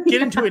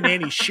 Get into a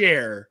nanny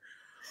share.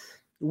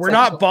 We're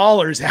not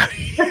ballers out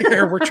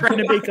here. We're trying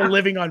to make a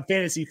living on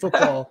fantasy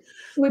football.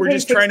 We're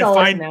just trying to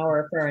find an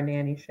hour for our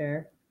nanny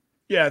share.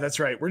 Yeah, that's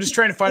right. We're just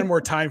trying to find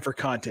more time for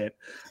content.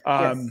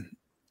 Yes.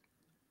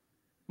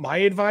 My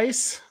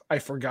advice, I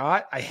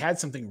forgot. I had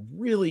something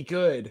really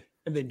good,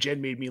 and then Jen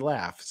made me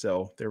laugh.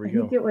 So there we go.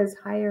 I think it was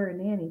hire a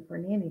nanny for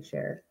nanny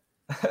share.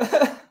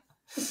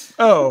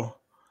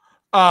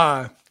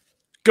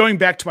 Going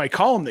back to my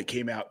column that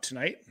came out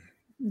tonight.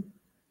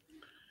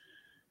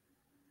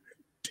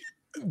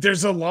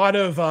 There's a lot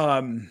of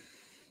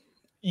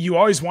you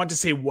always want to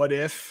say, what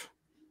if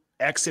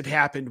X had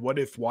happened? What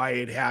if Y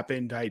had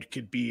happened? I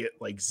could be at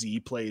like Z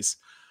place.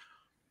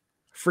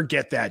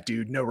 Forget that,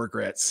 dude. No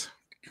regrets.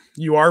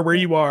 You are where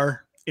you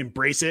are.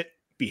 Embrace it.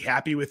 Be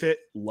happy with it.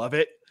 Love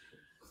it.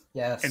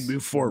 Yes. And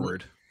move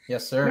forward.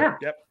 Yes, sir. Yeah.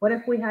 Yep. What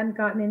if we hadn't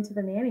gotten into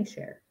the nanny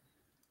share?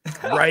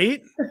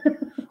 Right?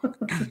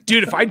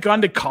 Dude, if I'd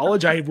gone to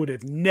college, I would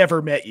have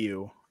never met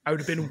you. I would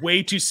have been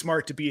way too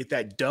smart to be at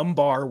that dumb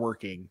bar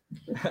working.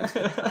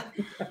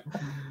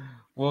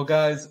 Well,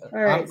 guys,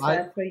 all right,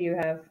 Seth, what do you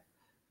have?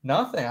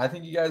 Nothing. I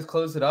think you guys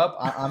closed it up.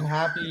 I'm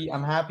happy.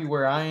 I'm happy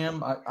where I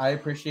am. I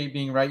appreciate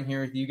being right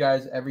here with you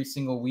guys every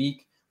single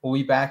week. We'll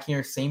be back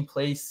here, same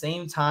place,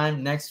 same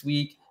time next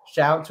week.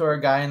 Shout out to our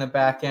guy in the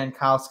back end,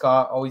 Kyle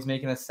Scott, always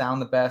making us sound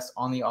the best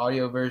on the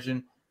audio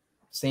version.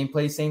 Same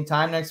place, same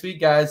time next week,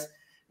 guys.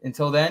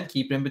 Until then,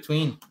 keep it in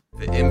between.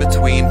 The In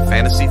Between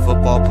Fantasy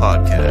Football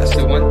Podcast.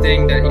 So one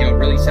thing that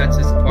really sets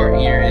us apart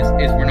here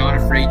is we're not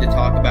afraid to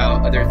talk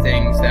about other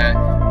things that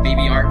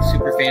maybe aren't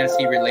super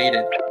fantasy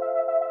related.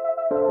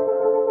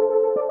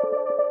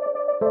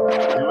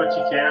 Do what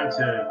you can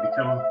to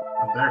become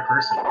a better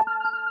person,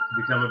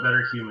 to become a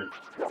better human.